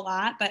show a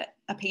lot, but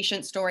a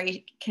patient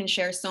story can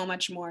share so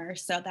much more.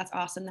 So that's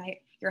awesome that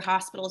your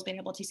hospital has been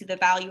able to see the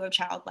value of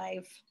Child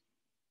Life.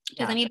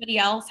 Does anybody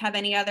else have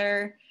any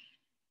other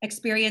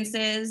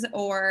experiences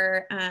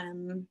or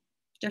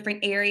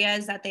different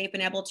areas that they've been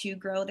able to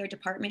grow their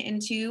department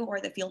into or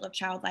the field of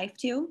Child Life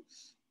to?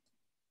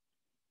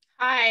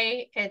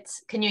 Hi,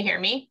 can you hear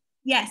me?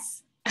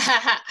 Yes.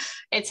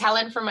 It's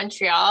Helen from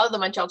Montreal, the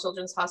Montreal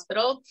Children's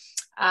Hospital.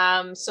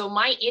 So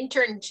my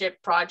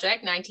internship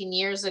project 19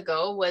 years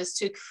ago was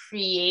to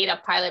create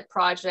a pilot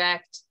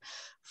project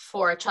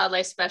for a child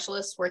life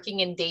specialist working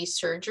in day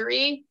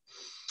surgery.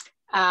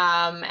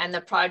 And the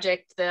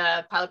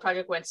pilot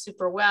project went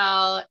super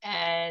well,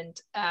 and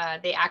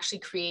they actually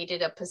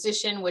created a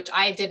position, which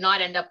I did not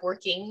end up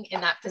working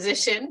in that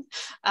position.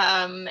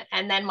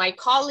 And then my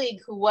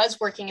colleague who was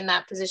working in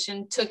that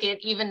position took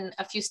it even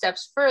a few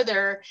steps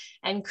further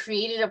and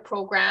created a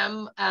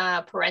program,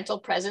 parental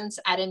presence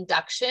at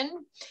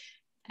induction.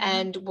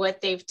 And what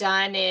they've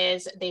done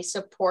is they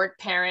support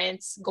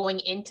parents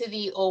going into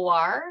the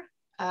OR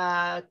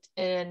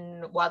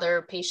and while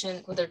their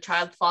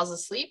child falls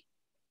asleep.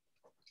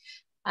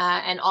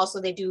 And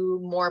also they do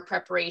more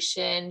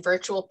preparation,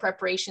 virtual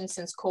preparation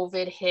since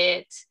COVID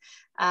hit.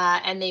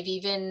 And they've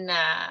even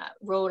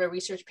wrote a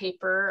research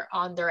paper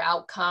on their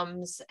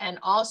outcomes, and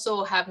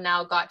also have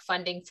now got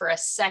funding for a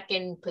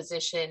second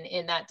position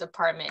in that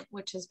department,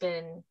 which has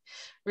been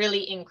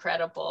really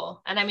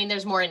incredible. And I mean,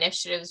 there's more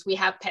initiatives. We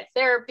have pet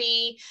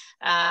therapy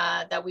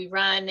that we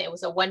run. It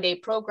was a 1-day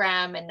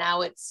program, and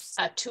now it's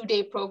a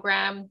 2-day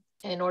program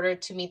in order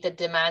to meet the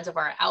demands of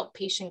our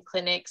outpatient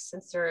clinics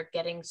since they're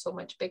getting so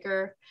much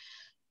bigger.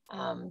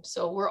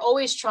 So we're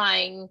always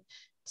trying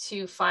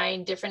to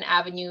find different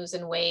avenues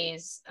and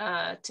ways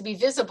to be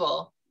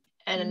visible,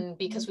 and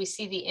because we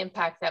see the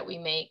impact that we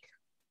make.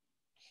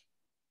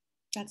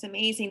 That's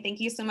amazing. Thank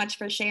you so much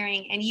for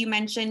sharing. And you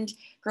mentioned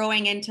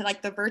growing into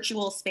like the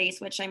virtual space,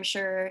 which I'm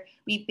sure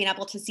we've been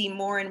able to see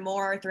more and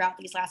more throughout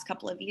these last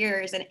couple of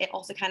years. And it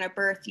also kind of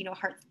birthed,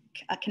 Heart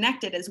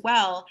Connected as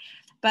well.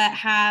 But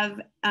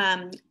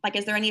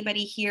is there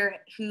anybody here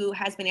who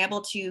has been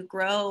able to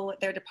grow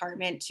their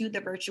department to the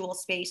virtual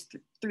space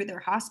through their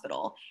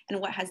hospital? And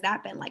what has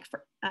that been like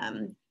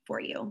for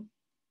you?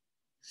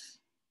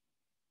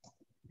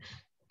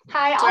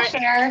 Hi, I'll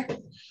share.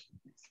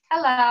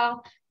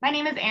 Hello, my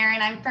name is Erin.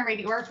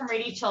 We're from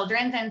Rady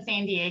Children's in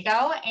San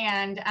Diego.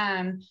 And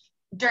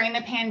during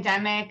the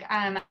pandemic,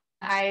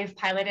 I've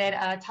piloted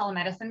a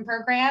telemedicine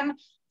program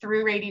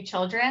through Rady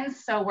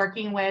Children's. So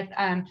working with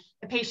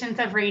the patients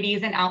of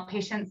Rady's in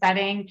outpatient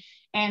setting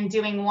and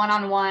doing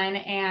one-on-one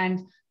and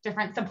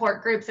different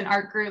support groups and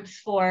art groups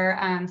for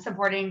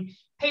supporting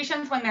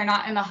patients when they're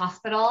not in the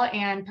hospital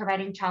and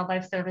providing child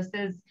life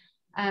services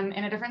in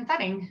a different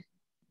setting.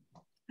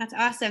 That's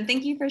awesome.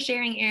 Thank you for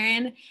sharing,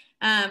 Erin.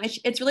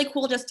 It's really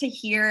cool just to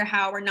hear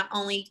how we're not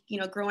only,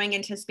 growing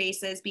into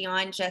spaces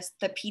beyond just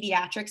the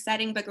pediatric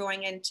setting, but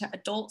growing into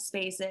adult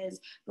spaces,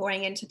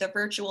 going into the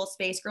virtual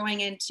space,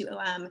 growing into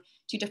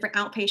to different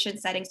outpatient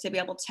settings to be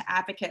able to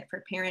advocate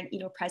for parent,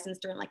 presence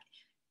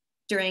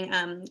during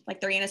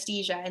their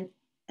anesthesia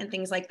and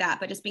things like that.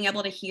 But just being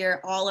able to hear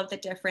all of the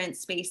different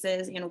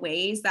spaces and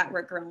ways that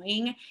we're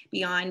growing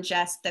beyond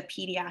just the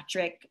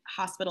pediatric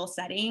hospital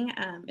setting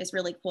is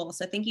really cool.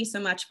 So thank you so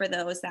much for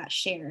those that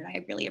shared.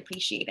 I really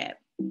appreciate it.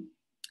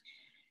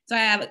 So I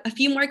have a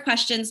few more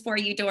questions for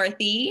you,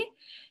 Dorothy.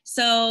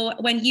 So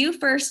when you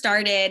first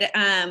started,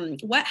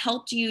 what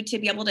helped you to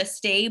be able to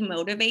stay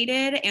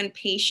motivated and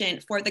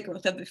patient for the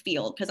growth of the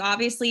field? Because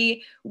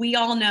obviously we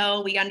all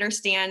know, we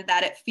understand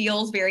that it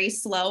feels very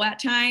slow at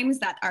times,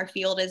 that our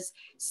field is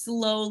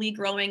slowly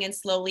growing and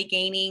slowly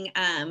gaining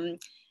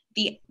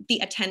the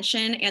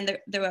attention and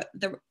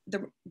the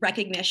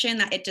recognition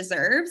that it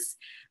deserves.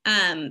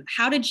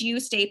 How did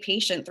you stay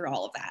patient through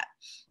all of that?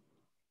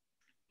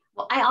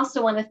 Well, I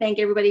also want to thank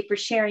everybody for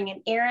sharing.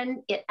 And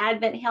Erin at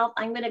Advent Health,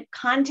 I'm going to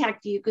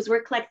contact you because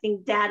we're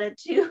collecting data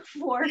too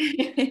for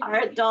our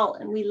adult.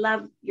 And we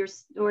love your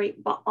story,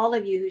 all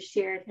of you who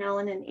shared,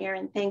 Helen and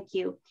Erin, thank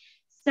you.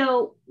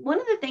 So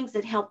one of the things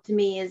that helped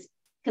me is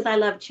because I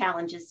love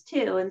challenges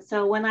too. And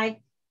so when I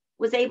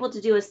was able to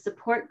do a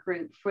support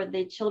group for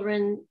the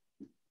children,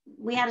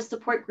 we had a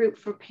support group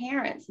for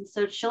parents. And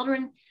so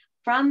children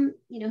from,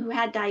 who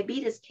had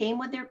diabetes came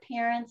with their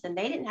parents and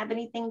they didn't have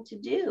anything to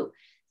do.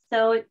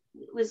 So it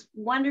was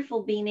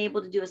wonderful being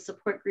able to do a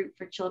support group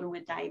for children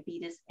with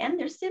diabetes and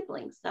their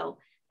siblings. So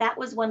that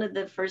was one of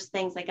the first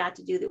things I got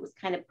to do that was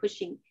kind of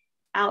pushing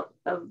out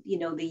of, you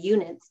know, the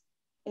units.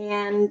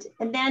 And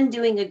then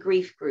doing a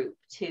grief group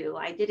too.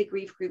 I did a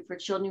grief group for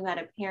children who had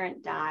a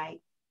parent die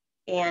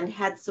and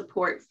had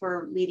support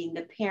for leading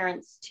the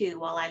parents too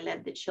while I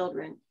led the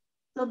children.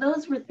 So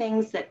those were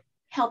things that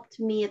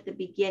helped me at the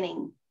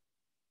beginning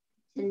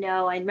to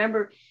know. I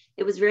remember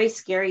it was very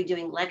scary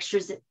doing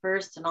lectures at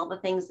first and all the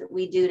things that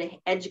we do to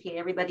educate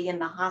everybody in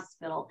the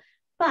hospital,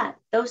 but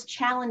those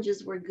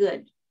challenges were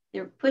good.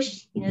 They're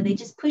they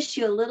just push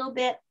you a little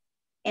bit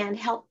and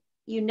help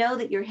you know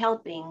that you're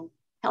helping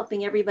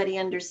everybody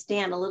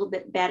understand a little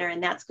bit better,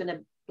 and that's going to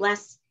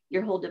bless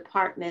your whole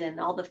department and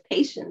all the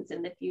patients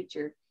in the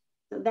future.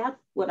 So that's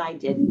what I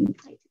did.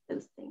 I did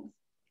those things.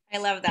 I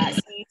love that.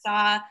 So you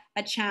saw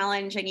a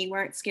challenge and you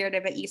weren't scared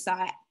of it. You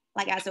saw it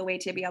like as a way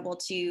to be able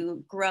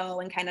to grow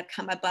and kind of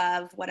come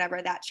above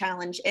whatever that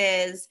challenge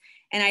is.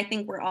 And I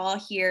think we're all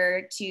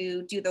here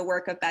to do the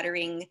work of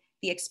bettering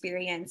the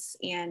experience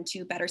and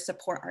to better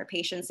support our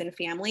patients and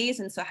families.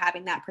 And so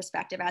having that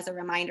perspective as a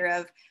reminder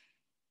of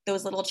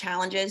those little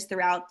challenges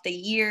throughout the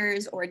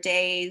years or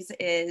days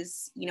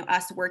is, you know,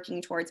 us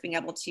working towards being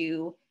able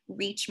to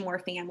reach more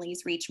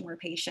families, reach more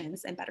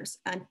patients, and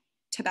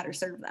to better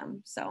serve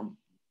them. So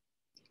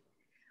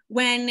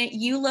when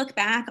you look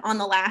back on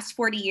the last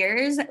 40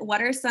 years,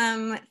 what are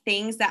some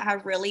things that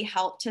have really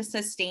helped to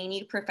sustain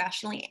you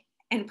professionally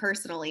and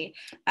personally?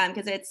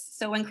 Because it's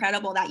so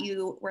incredible that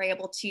you were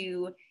able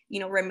to, you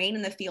know, remain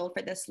in the field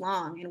for this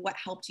long, and what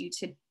helped you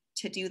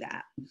to do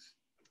that?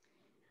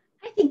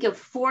 I think of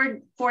four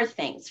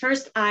things.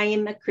 First, I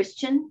am a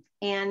Christian,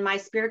 and my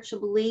spiritual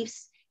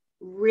beliefs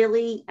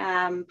really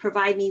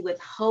provide me with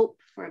hope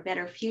for a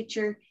better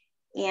future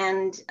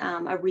and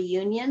a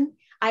reunion.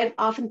 I've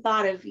often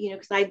thought of, you know,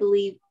 because I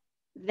believe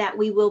that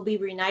we will be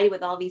reunited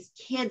with all these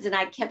kids. And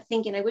I kept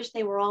thinking, I wish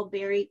they were all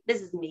buried.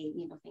 This is me,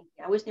 you know, thinking,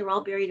 I wish they were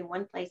all buried in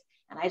one place.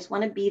 And I just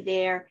want to be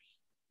there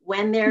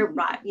when they're,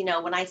 you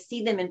know, when I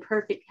see them in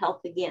perfect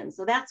health again.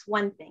 So that's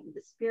one thing,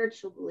 the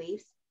spiritual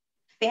beliefs.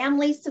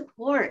 Family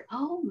support.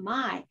 Oh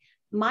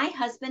my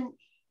husband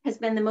has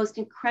been the most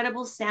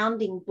incredible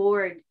sounding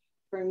board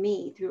for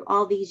me through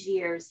all these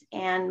years.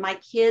 And my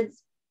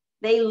kids,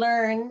 they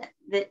learn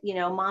that, you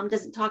know, mom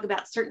doesn't talk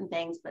about certain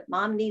things, but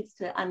mom needs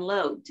to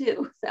unload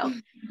too. So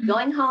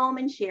going home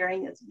and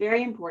sharing is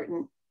very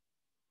important.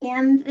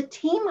 And the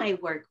team I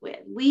work with,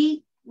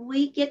 we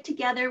get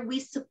together, we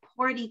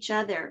support each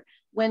other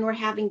when we're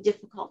having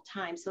difficult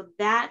times. So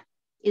that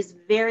is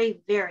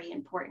very, very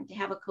important, to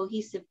have a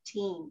cohesive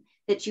team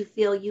that you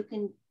feel you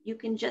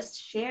can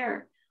just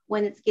share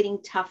when it's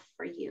getting tough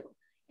for you.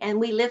 And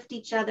we lift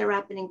each other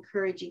up and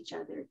encourage each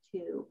other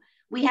too.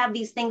 We have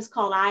these things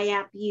called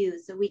IAPU,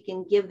 so we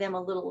can give them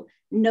a little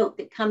note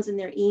that comes in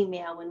their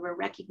email when we're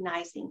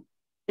recognizing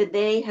that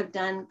they have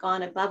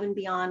gone above and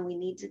beyond. We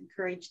need to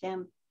encourage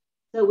them.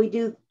 So we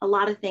do a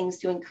lot of things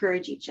to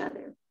encourage each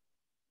other.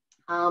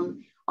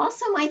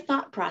 Also, my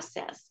thought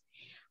process.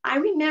 I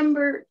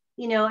remember,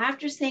 you know,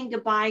 after saying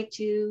goodbye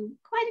to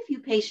quite a few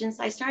patients,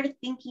 I started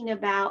thinking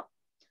about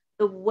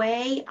the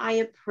way I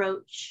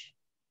approach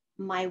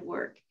my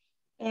work.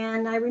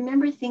 And I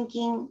remember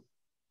thinking,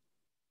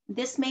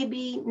 this may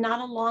be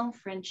not a long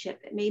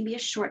friendship, it may be a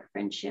short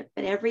friendship,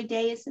 but every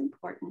day is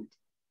important.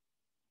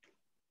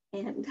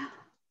 And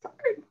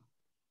sorry,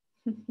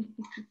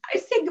 I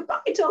say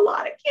goodbye to a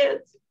lot of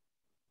kids.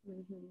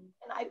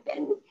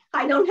 And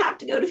I don't have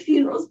to go to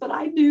funerals, but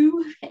I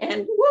do.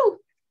 And whoa,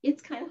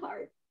 it's kind of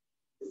hard.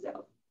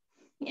 So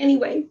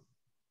anyway,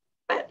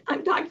 but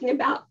I'm talking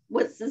about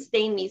what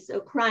sustained me.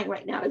 So crying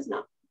right now is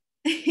not,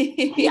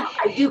 yeah,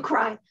 I do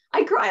cry.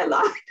 I cry a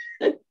lot.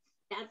 That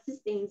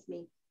sustains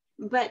me.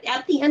 But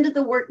at the end of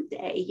the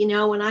workday, you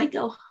know, when I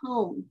go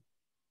home,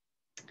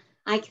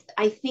 I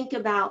think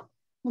about,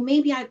 well,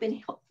 maybe I've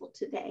been helpful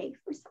today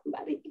for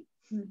somebody.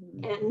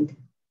 And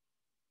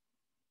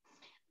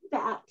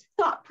that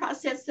thought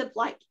process of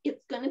like,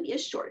 it's going to be a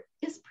short,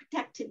 has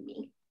protected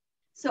me.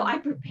 So I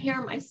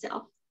prepare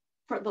myself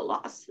for the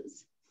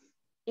losses.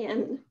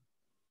 And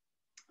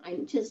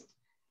I'm just,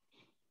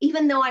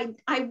 even though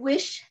I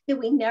wish that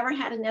we never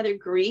had another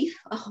grief,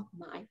 oh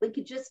my, we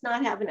could just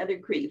not have another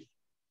grief.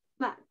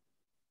 But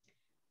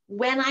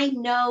when I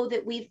know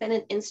that we've been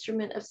an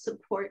instrument of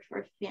support for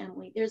a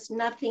family, there's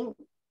nothing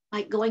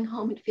like going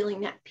home and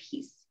feeling that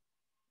peace.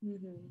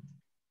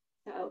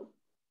 So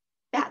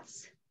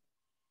that's.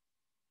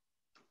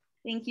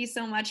 Thank you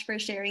so much for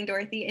sharing,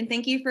 Dorothy. And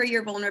thank you for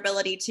your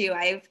vulnerability too.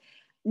 I've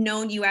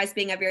known you as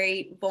being a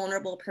very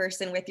vulnerable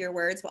person with your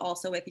words, but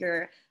also with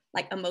your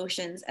like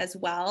emotions as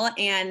well.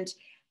 And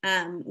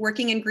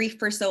working in grief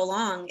for so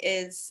long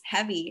is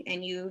heavy,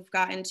 and you've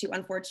gotten to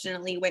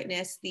unfortunately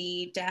witness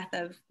the death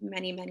of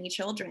many, many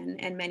children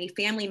and many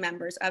family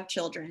members of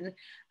children.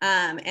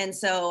 And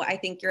so I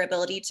think your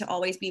ability to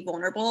always be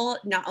vulnerable,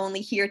 not only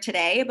here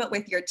today, but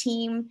with your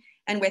team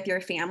and with your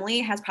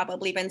family, has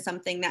probably been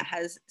something that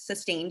has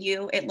sustained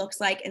you, it looks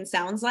like and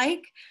sounds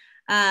like.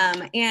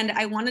 And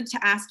I wanted to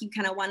ask you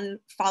kind of one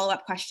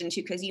follow-up question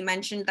too, because you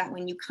mentioned that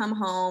when you come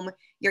home,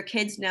 your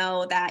kids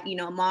know that, you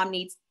know, mom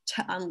needs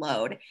to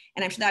unload.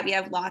 And I'm sure that we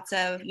have lots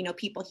of, you know,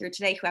 people here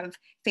today who have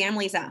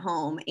families at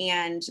home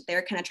and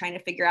they're kind of trying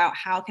to figure out,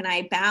 how can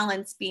I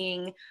balance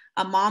being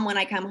a mom when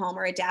I come home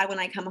or a dad when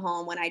I come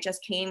home, when I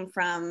just came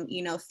from,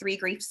 you know, 3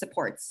 grief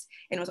supports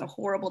and it was a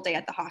horrible day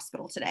at the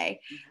hospital today.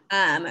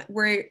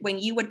 When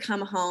you would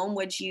come home,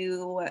 would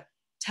you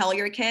tell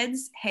your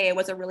kids, hey, it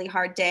was a really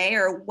hard day?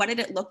 Or what did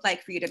it look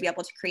like for you to be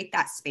able to create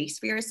that space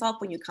for yourself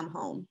when you come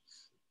home?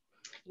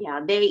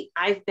 Yeah,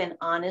 I've been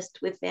honest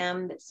with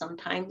them that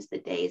sometimes the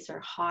days are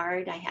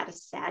hard. I had a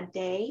sad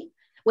day.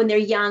 When they're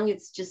young,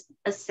 it's just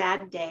a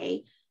sad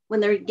day. When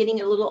they're getting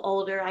a little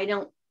older, I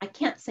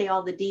can't say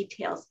all the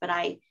details, but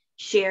I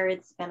share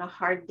it's been a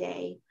hard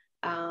day.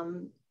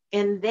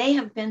 And they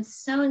have been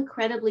so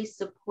incredibly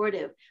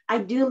supportive.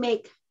 I'm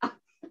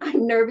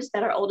nervous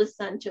that our oldest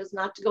son chose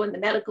not to go in the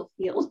medical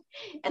field.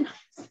 And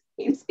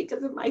it's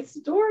because of my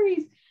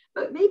stories,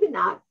 but maybe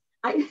not.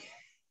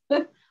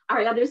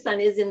 Our other son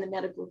is in the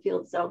medical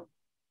field, so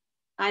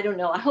I don't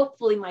know.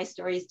 Hopefully my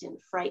stories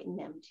didn't frighten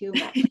them too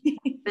much,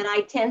 but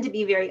I tend to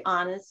be very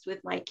honest with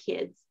my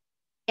kids,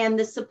 and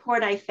the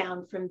support I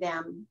found from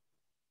them.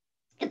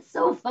 It's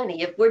so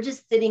funny. If we're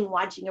just sitting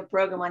watching a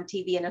program on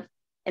TV and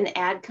an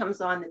ad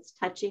comes on that's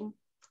touching,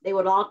 they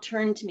would all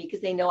turn to me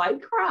because they know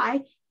I'd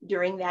cry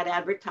during that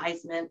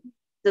advertisement.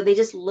 So they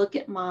just look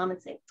at mom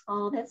and say,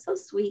 oh, that's so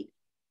sweet.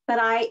 But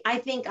I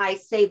think I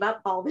save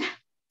up all that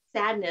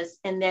sadness,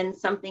 and then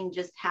something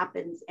just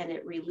happens and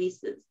it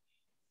releases.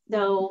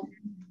 So,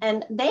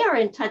 and they are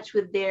in touch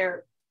with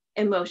their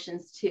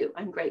emotions too.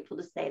 I'm grateful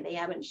to say they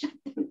haven't shut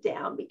them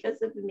down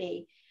because of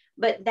me,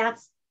 but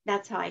that's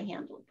how I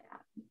handled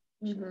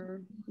that.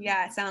 Mm-hmm.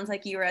 Yeah, it sounds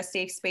like you were a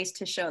safe space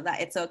to show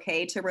that it's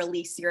okay to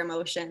release your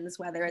emotions,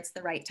 whether it's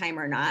the right time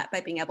or not,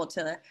 by being able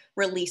to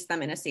release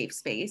them in a safe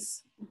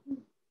space.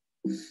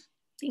 Mm-hmm.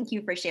 Thank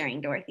you for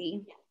sharing,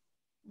 Dorothy.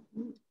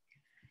 Mm-hmm.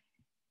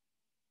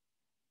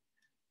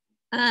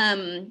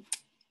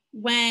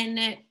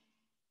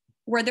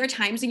 Were there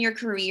times in your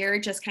career,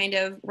 just kind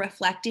of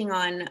reflecting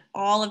on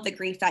all of the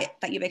grief that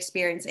you've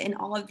experienced and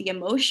all of the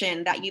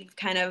emotion that you've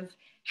kind of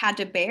had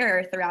to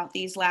bear throughout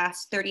these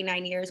last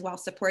 39 years while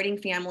supporting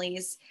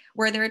families,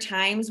 were there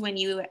times when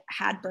you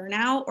had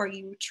burnout or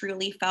you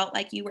truly felt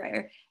like you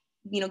were,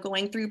 you know,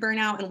 going through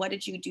burnout, and what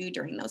did you do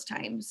during those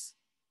times?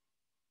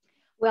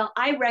 Well,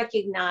 I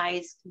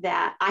recognized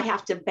that I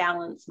have to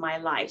balance my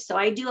life. So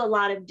I do a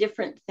lot of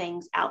different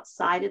things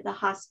outside of the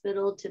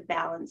hospital to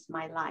balance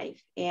my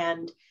life.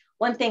 And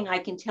one thing I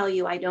can tell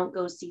you, I don't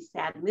go see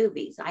sad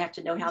movies. I have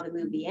to know how the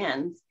movie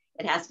ends.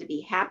 It has to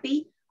be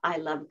happy. I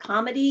love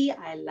comedy.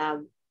 I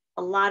love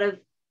a lot of,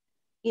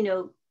 you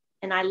know,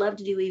 and I love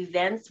to do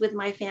events with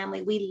my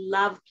family. We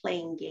love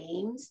playing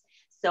games.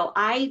 So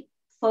I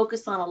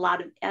focus on a lot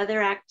of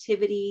other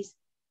activities.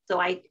 So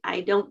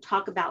I don't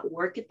talk about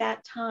work at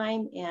that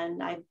time,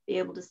 and I've been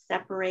able to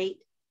separate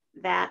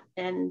that.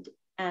 And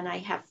I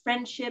have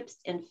friendships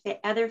and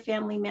other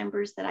family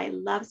members that I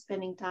love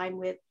spending time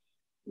with.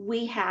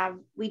 We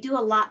do a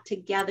lot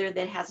together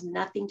that has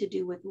nothing to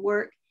do with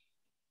work.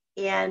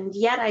 And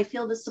yet I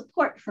feel the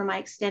support from my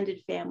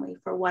extended family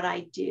for what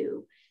I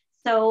do.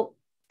 So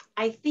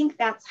I think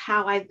that's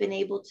how I've been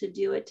able to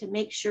do it, to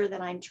make sure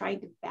that I'm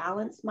trying to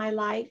balance my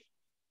life.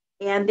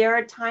 And there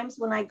are times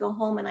when I go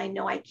home and I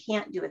know I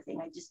can't do a thing.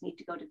 I just need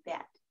to go to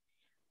bed.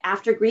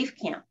 After grief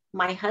camp,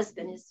 my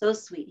husband is so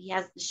sweet. He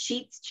has the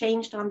sheets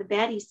changed on the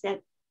bed. He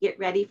said, get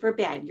ready for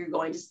bed. You're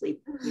going to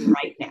sleep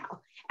right now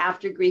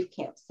after grief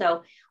camp.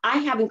 So I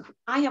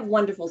have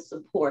wonderful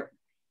support.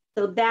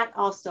 So that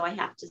also, I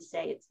have to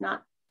say, it's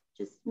not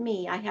just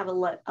me. I have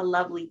a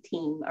lovely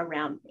team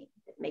around me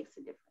that makes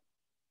a difference.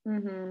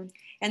 Mm-hmm.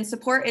 And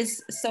support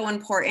is so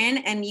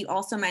important. And you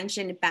also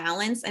mentioned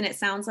balance, and it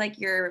sounds like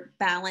your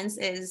balance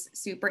is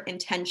super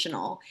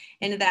intentional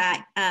in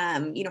that,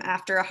 you know,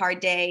 after a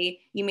hard day,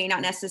 you may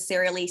not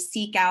necessarily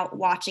seek out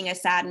watching a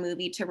sad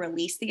movie to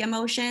release the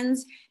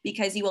emotions,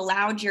 because you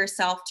allowed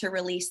yourself to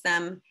release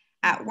them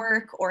at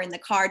work or in the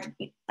car,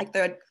 like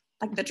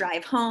the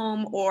drive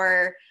home,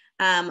 or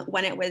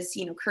when it was,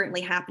 you know,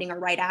 currently happening or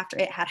right after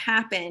it had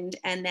happened.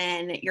 And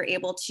then you're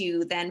able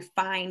to then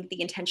find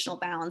the intentional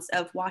balance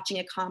of watching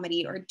a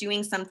comedy or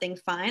doing something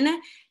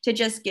fun to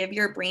just give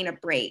your brain a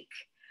break.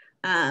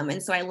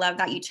 And so I love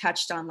that you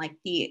touched on like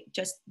the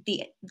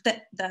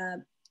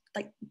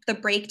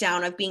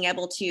breakdown of being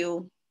able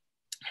to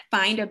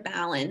find a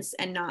balance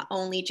and not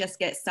only just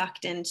get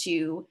sucked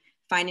into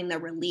finding the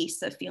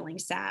release of feeling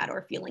sad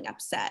or feeling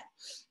upset.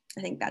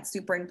 I think that's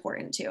super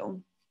important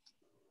too.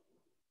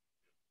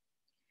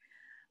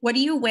 What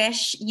do you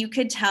wish you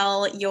could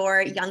tell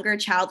your younger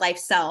child life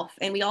self?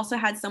 And we also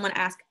had someone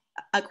ask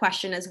a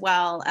question as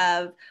well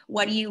of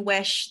what do you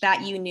wish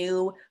that you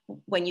knew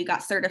when you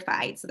got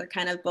certified? So they're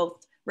kind of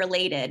both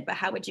related, but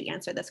how would you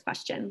answer this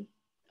question?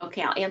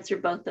 Okay, I'll answer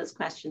both those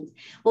questions.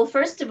 Well,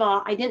 first of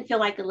all, I didn't feel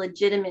like a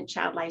legitimate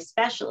child life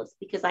specialist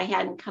because I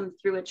hadn't come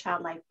through a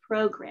child life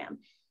program.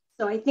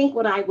 So I think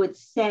what I would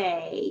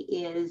say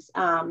is,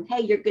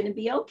 hey, you're going to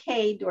be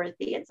okay,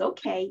 Dorothy. It's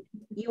okay.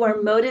 You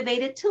are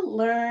motivated to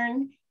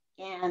learn,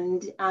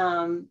 and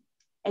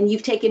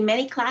you've taken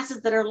many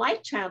classes that are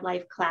like child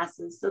life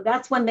classes. So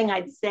that's one thing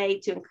I'd say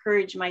to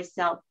encourage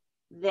myself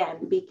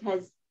then,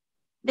 because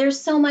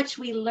there's so much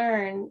we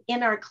learn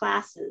in our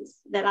classes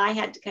that I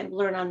had to kind of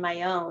learn on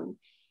my own.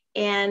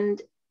 And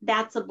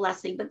that's a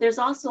blessing. But there's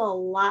also a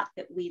lot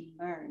that we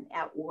learn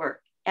at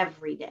work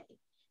every day.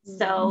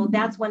 So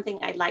that's one thing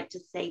I'd like to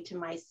say to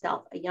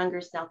myself, a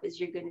younger self, is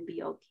you're going to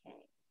be okay.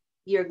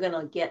 You're going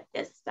to get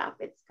this stuff.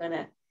 It's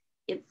going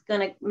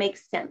to make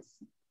sense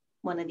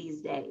one of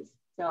these days.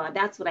 So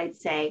that's what I'd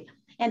say.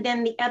 And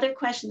then the other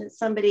question that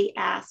somebody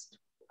asked,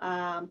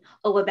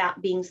 about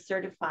being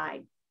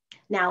certified.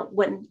 Now,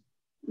 when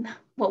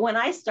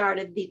I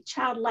started, the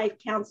Child Life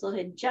Council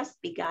had just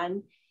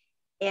begun.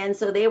 And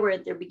so they were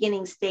at their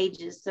beginning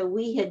stages. So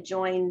we had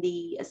joined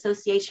the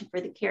Association for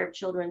the Care of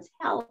Children's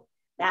Health.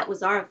 That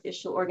was our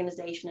official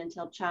organization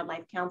until Child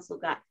Life Council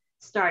got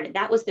started.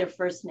 That was their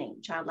first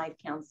name, Child Life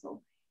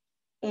Council.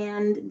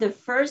 And the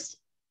first,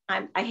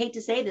 I hate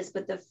to say this,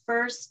 but the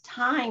first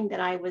time that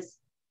I was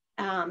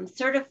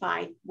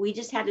certified, we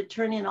just had to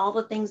turn in all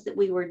the things that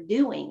we were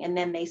doing, and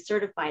then they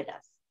certified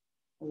us.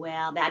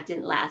 Well, that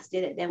didn't last,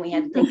 did it? Then we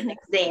had to take an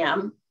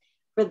exam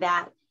for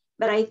that.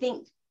 But I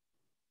think,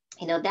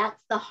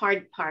 that's the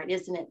hard part,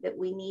 isn't it? That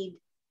we need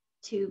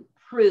to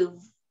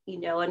prove,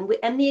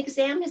 and the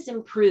exam has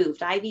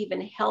improved. I've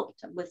even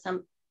helped with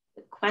some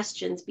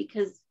questions,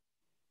 because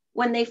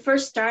when they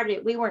first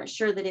started, we weren't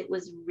sure that it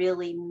was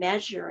really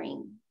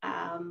measuring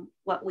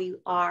what we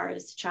are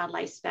as child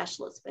life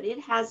specialists, but it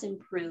has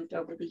improved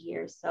over the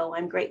years. So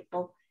I'm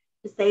grateful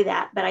to say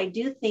that. But I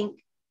do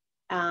think,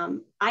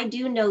 I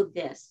do know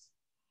this,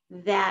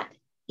 that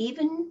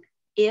even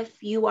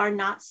if you are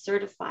not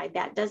certified,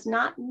 that does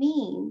not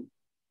mean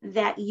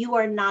that you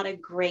are not a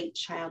great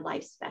child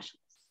life specialist.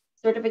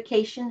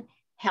 Certification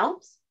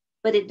helps,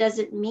 but it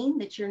doesn't mean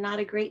that you're not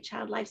a great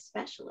child life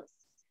specialist.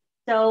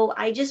 So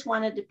I just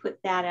wanted to put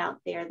that out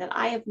there, that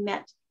I have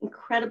met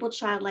incredible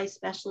child life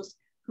specialists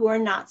who are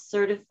not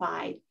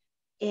certified.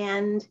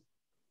 And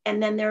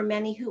then there are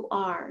many who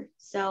are.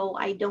 So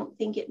I don't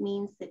think it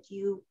means that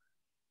you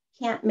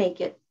can't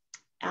make it.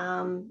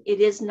 It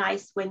is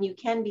nice when you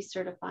can be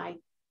certified,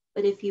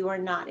 but if you are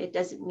not, it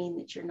doesn't mean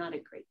that you're not a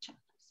great child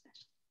life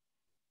specialist.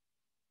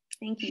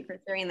 Thank you for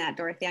sharing that,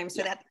 Dorothy. I'm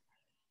sure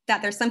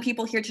that there's some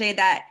people here today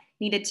that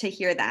needed to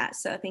hear that.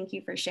 So thank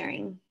you for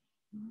sharing.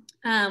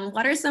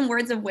 What are some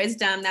words of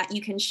wisdom that you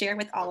can share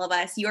with all of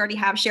us? You already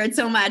have shared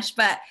so much,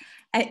 but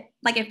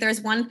if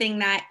there's one thing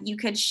that you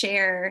could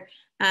share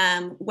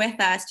with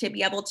us to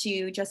be able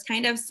to just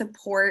kind of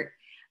support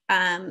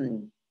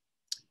all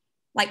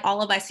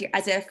of us here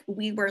as if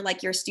we were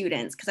like your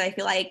students, because I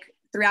feel like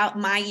throughout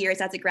my years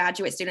as a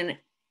graduate student,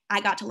 I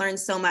got to learn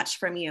so much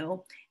from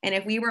you. And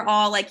if we were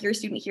all like your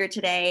student here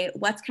today,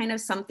 what's kind of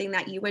something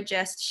that you would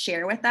just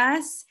share with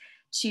us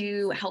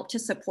to help to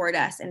support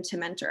us and to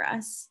mentor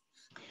us?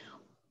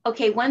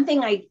 Okay, one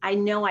thing I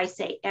know I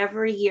say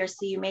every year,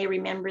 so you may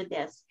remember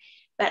this,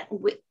 but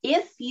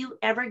if you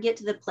ever get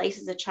to the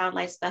place as a child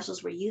life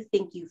specialist where you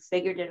think you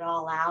figured it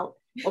all out,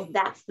 well,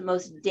 that's the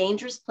most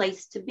dangerous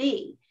place to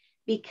be,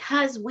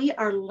 because we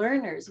are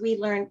learners. We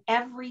learn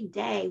every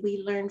day.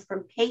 We learn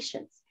from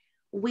patients.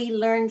 We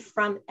learn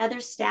from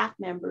other staff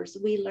members.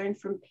 We learn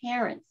from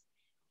parents.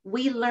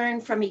 We learn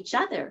from each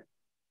other.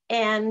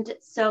 And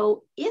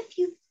so if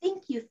you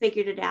think you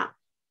figured it out,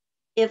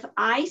 if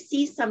I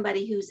see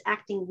somebody who's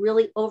acting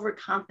really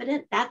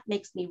overconfident, that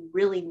makes me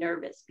really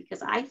nervous,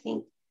 because I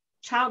think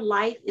child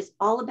life is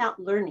all about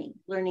learning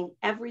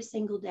every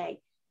single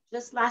day.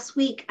 Just last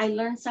week, I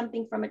learned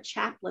something from a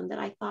chaplain that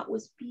I thought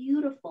was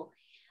beautiful.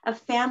 A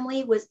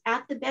family was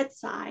at the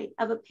bedside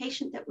of a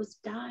patient that was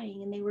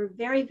dying, and they were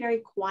very, very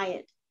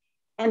quiet.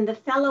 And the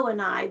fellow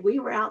and I, we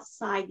were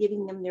outside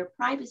giving them their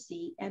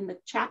privacy, and the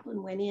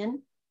chaplain went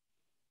in.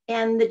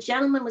 And the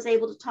gentleman was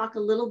able to talk a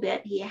little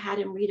bit. He had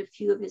him read a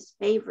few of his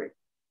favorite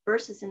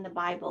verses in the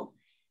Bible.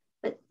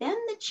 But then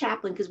the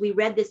chaplain, because we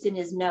read this in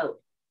his note,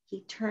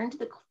 he turned to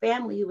the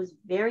family who was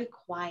very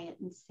quiet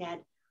and said,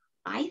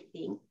 I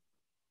think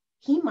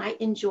he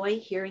might enjoy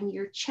hearing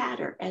your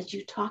chatter as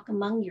you talk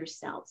among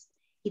yourselves.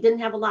 He didn't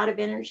have a lot of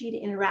energy to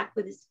interact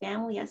with his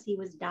family as he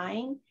was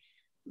dying.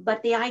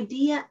 But the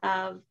idea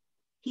of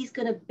he's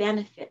going to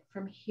benefit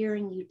from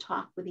hearing you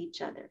talk with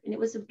each other. And it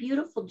was a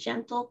beautiful,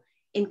 gentle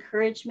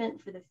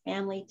encouragement for the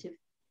family to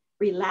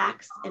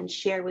relax and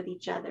share with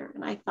each other.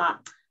 And I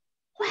thought,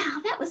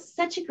 wow, that was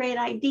such a great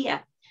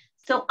idea.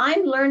 So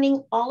I'm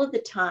learning all of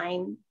the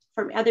time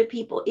from other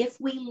people. If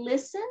we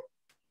listen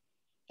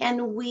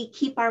and we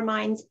keep our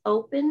minds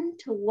open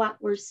to what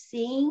we're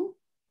seeing,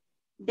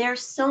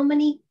 there's so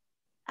many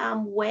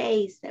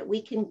ways that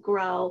we can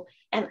grow.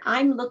 And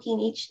I'm looking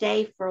each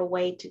day for a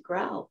way to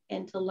grow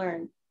and to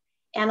learn.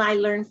 And I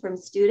learn from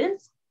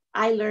students.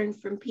 I learn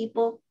from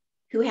people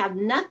who have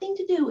nothing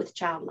to do with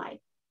child life,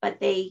 but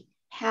they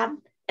have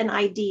an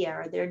idea,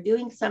 or they're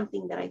doing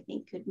something that I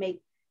think could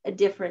make a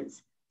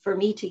difference for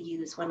me to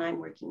use when I'm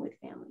working with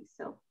families.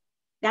 So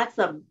that's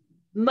the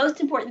most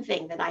important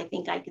thing that I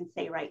think I can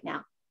say right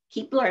now.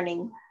 Keep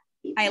learning.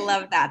 I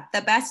love that.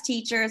 The best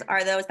teachers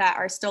are those that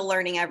are still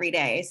learning every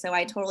day. So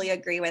I totally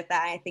agree with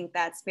that. I think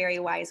that's very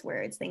wise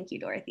words. Thank you,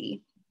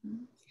 Dorothy.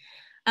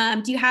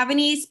 Do you have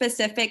any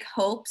specific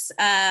hopes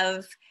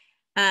of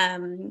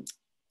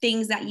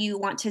things that you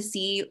want to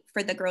see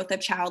for the growth of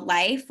child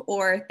life,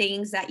 or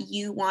things that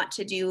you want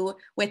to do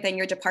within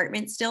your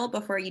department still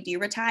before you do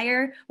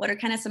retire? What are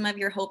kind of some of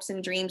your hopes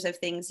and dreams of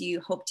things you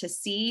hope to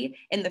see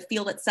in the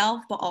field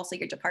itself, but also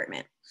your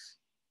department?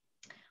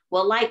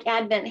 Well, like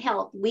Advent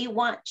Health, we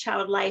want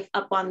child life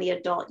up on the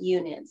adult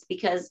units,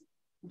 because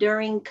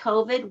during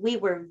COVID, we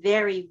were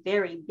very,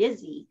 very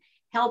busy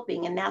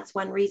helping. And that's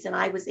one reason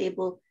I was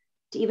able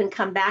to even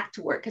come back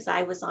to work, because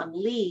I was on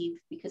leave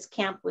because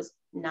camp was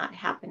not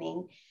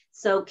happening.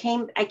 So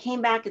I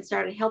came back and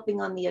started helping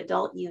on the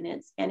adult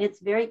units. And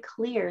it's very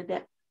clear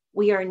that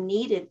we are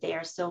needed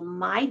there. So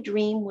my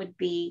dream would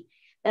be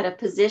that a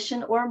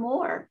position or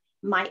more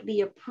might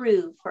be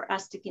approved for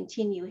us to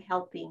continue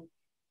helping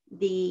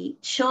the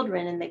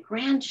children and the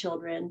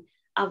grandchildren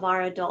of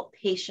our adult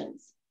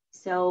patients.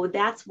 So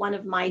that's one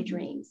of my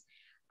dreams.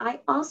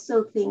 I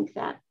also think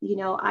that,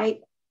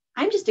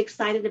 I'm just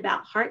excited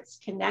about Hearts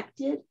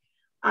Connected.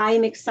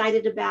 I'm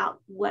excited about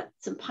what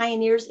some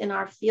pioneers in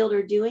our field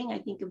are doing. I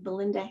think of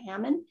Belinda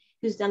Hammond,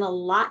 who's done a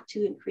lot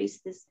to increase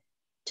this,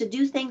 to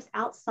do things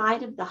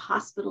outside of the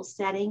hospital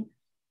setting.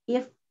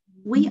 If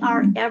we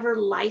are ever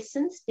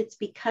licensed, it's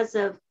because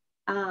of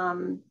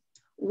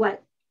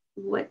what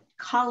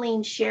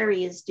Colleen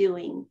Sherry is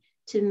doing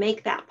to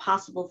make that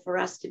possible for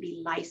us to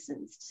be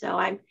licensed. So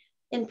I'm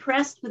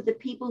impressed with the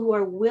people who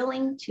are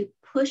willing to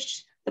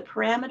push the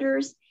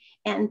parameters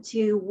and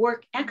to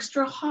work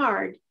extra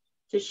hard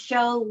to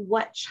show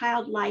what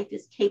child life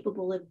is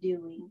capable of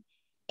doing.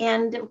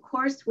 And of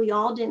course, we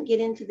all didn't get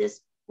into this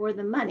for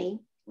the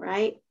money,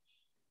 right?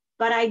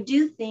 But I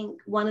do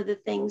think one of the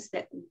things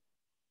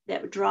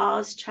that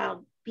draws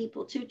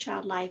people to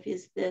child life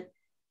is the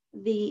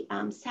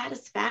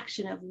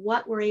satisfaction of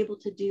what we're able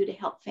to do to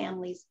help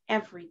families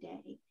every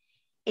day.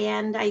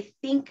 And I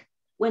think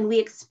when we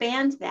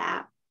expand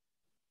that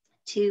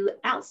to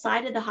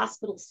outside of the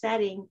hospital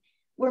setting,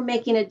 we're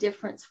making a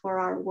difference for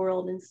our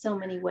world in so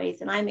many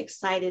ways. And I'm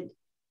excited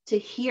to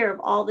hear of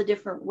all the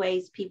different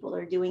ways people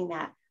are doing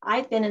that.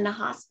 I've been in a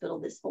hospital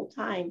this whole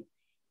time,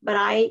 but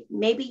I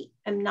maybe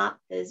am not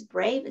as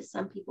brave as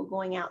some people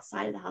going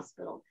outside of the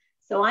hospital.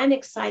 So I'm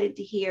excited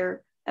to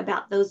hear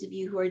about those of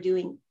you who are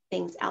doing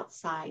things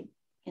outside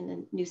in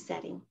a new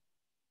setting.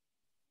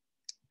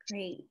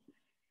 Great.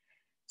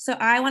 So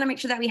I want to make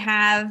sure that we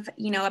have,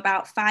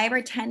 about 5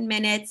 or 10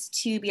 minutes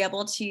to be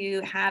able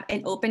to have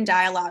an open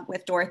dialogue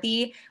with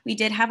Dorothy. We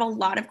did have a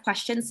lot of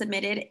questions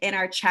submitted in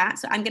our chat,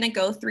 so I'm going to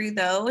go through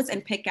those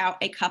and pick out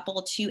a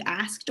couple to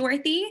ask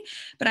Dorothy.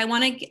 But I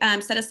want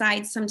to set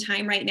aside some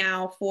time right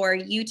now for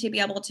you to be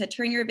able to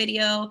turn your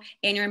video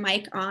and your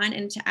mic on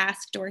and to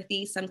ask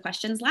Dorothy some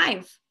questions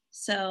live.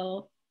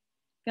 So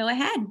go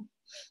ahead.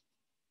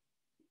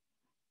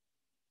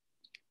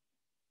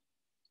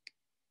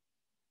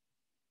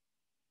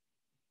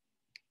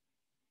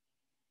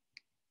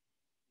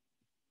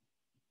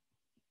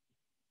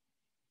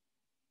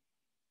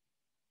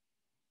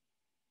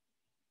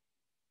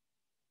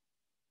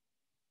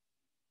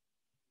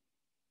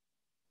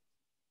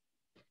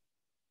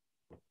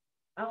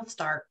 I'll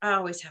start. I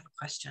always have a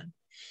question.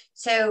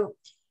 So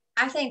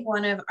I think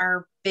one of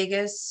our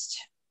biggest,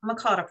 I'm going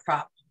to call it a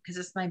problem because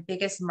it's my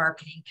biggest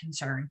marketing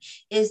concern,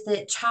 is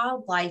that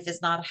child life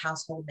is not a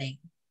household name.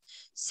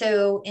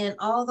 So in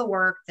all the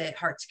work that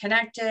Hearts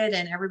Connected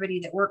and everybody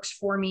that works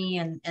for me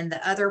and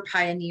the other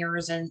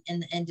pioneers in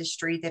the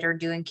industry that are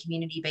doing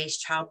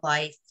community-based child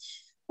life,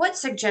 what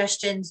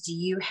suggestions do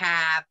you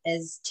have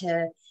as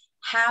to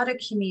how to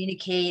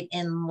communicate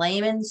in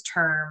layman's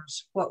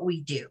terms what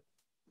we do?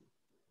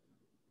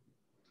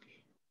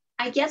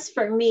 I guess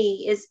for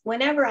me is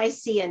whenever I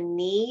see a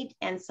need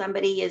and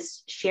somebody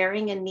is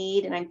sharing a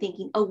need and I'm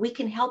thinking, oh, we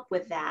can help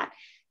with that.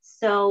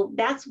 So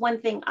that's one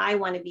thing I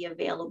want to be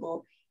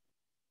available.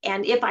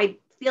 And if I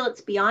feel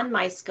it's beyond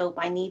my scope,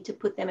 I need to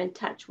put them in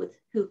touch with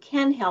who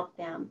can help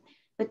them.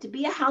 But to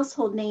be a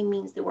household name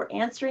means that we're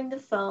answering the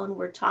phone,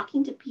 we're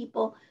talking to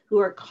people who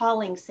are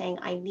calling saying,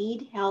 I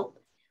need help.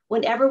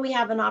 Whenever we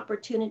have an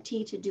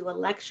opportunity to do a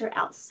lecture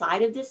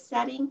outside of this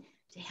setting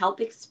to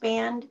help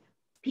expand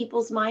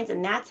people's minds,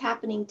 and that's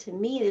happening to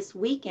me this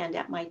weekend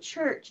at my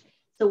church.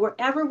 So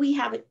wherever we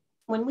have it,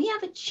 when we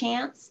have a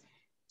chance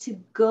to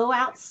go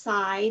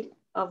outside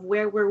of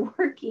where we're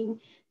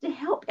working to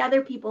help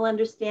other people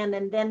understand,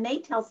 and then they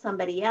tell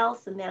somebody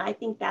else, and then I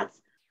think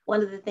that's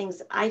one of the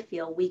things I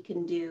feel we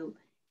can do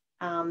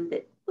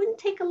that wouldn't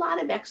take a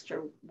lot of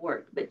extra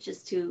work, but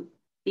just to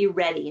be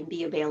ready and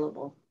be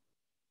available.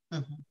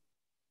 Mm-hmm.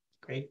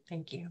 Great,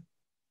 thank you.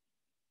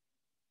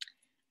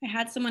 I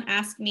had someone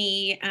ask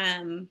me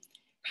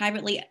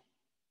privately,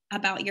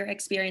 about your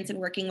experience in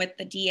working with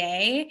the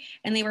DA,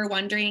 and they were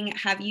wondering,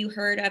 have you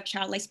heard of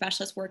child life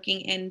specialists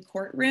working in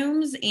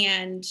courtrooms,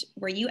 and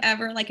were you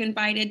ever like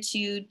invited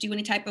to do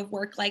any type of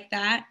work like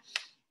that?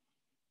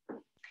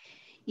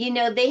 You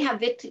know, they have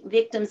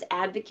victims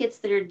advocates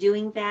that are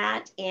doing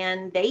that,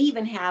 and they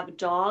even have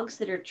dogs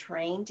that are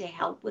trained to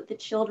help with the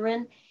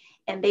children,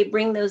 and they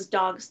bring those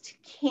dogs to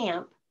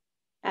camp.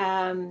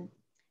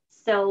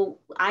 So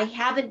I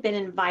haven't been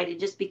invited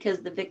just because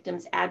the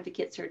victims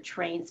advocates are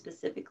trained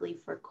specifically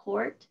for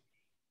court.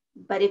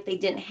 But if they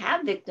didn't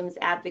have victims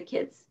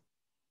advocates,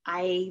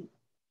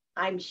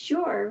 I'm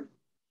sure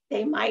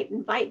they might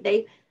invite.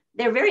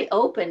 They're very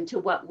open to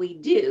what we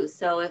do.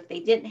 So if they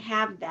didn't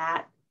have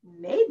that,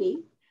 maybe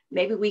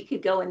we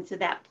could go into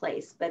that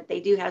place. But they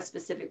do have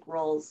specific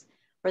roles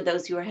for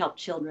those who help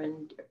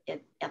children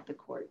at the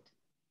court.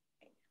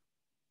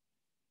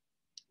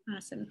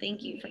 Awesome.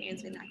 Thank you for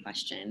answering that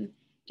question.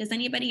 Does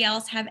anybody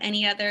else have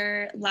any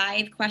other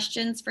live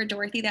questions for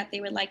Dorothy that they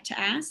would like to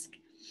ask?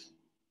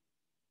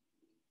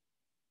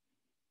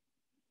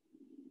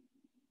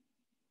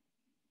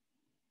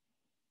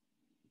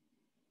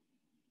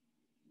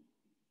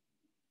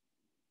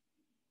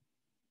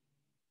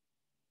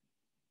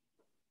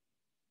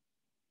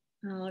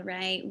 All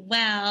right.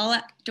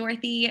 Well,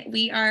 Dorothy,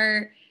 we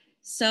are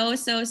so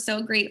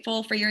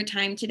grateful for your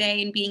time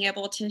today and being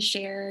able to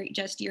share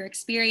just your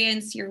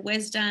experience, your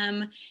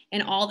wisdom,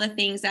 and all the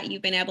things that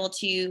you've been able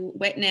to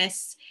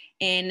witness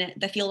in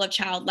the field of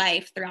child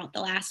life throughout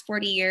the last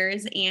 40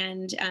 years.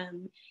 And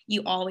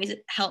you always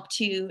help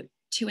to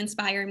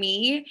inspire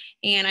me.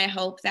 And I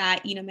hope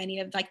that, you know, many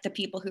of like the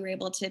people who are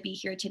able to be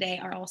here today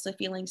are also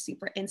feeling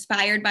super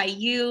inspired by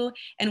you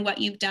and what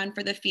you've done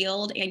for the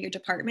field and your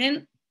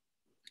department.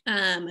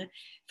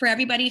 For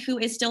everybody who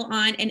is still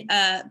on,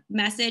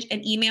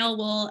 an email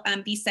will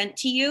be sent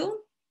to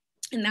you,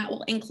 and that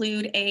will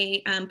include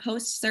a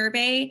post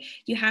survey.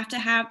 You have to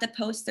have the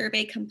post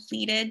survey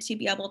completed to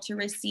be able to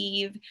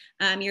receive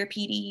your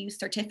PDU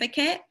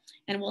certificate,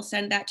 and we'll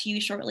send that to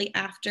you shortly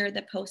after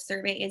the post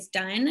survey is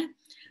done.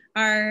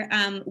 Our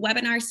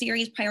webinar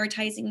series,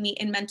 Prioritizing Meat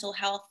and Mental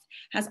Health,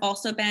 has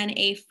also been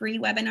a free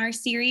webinar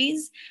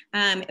series,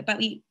 but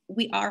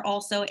we are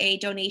also a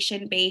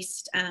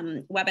donation-based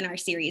webinar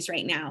series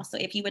right now. So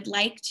if you would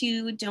like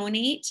to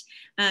donate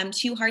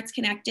to Hearts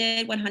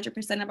Connected,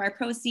 100% of our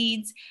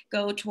proceeds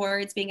go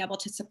towards being able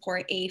to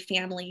support a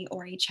family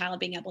or a child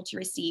being able to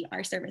receive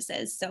our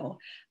services. So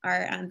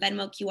our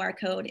Venmo QR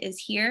code is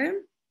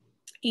here.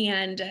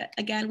 And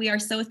again, we are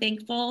so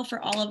thankful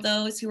for all of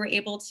those who were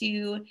able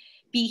to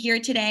be here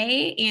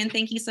today. And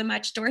thank you so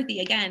much, Dorothy,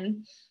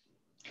 again.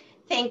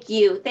 Thank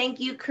you. Thank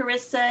you,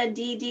 Carissa,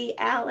 Dee Dee,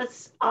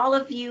 Alice, all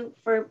of you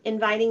for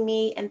inviting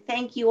me. And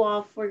thank you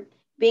all for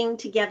being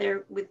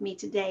together with me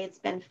today. It's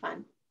been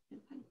fun.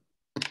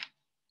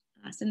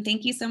 Awesome.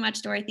 Thank you so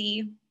much,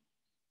 Dorothy.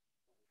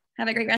 Have a great rest.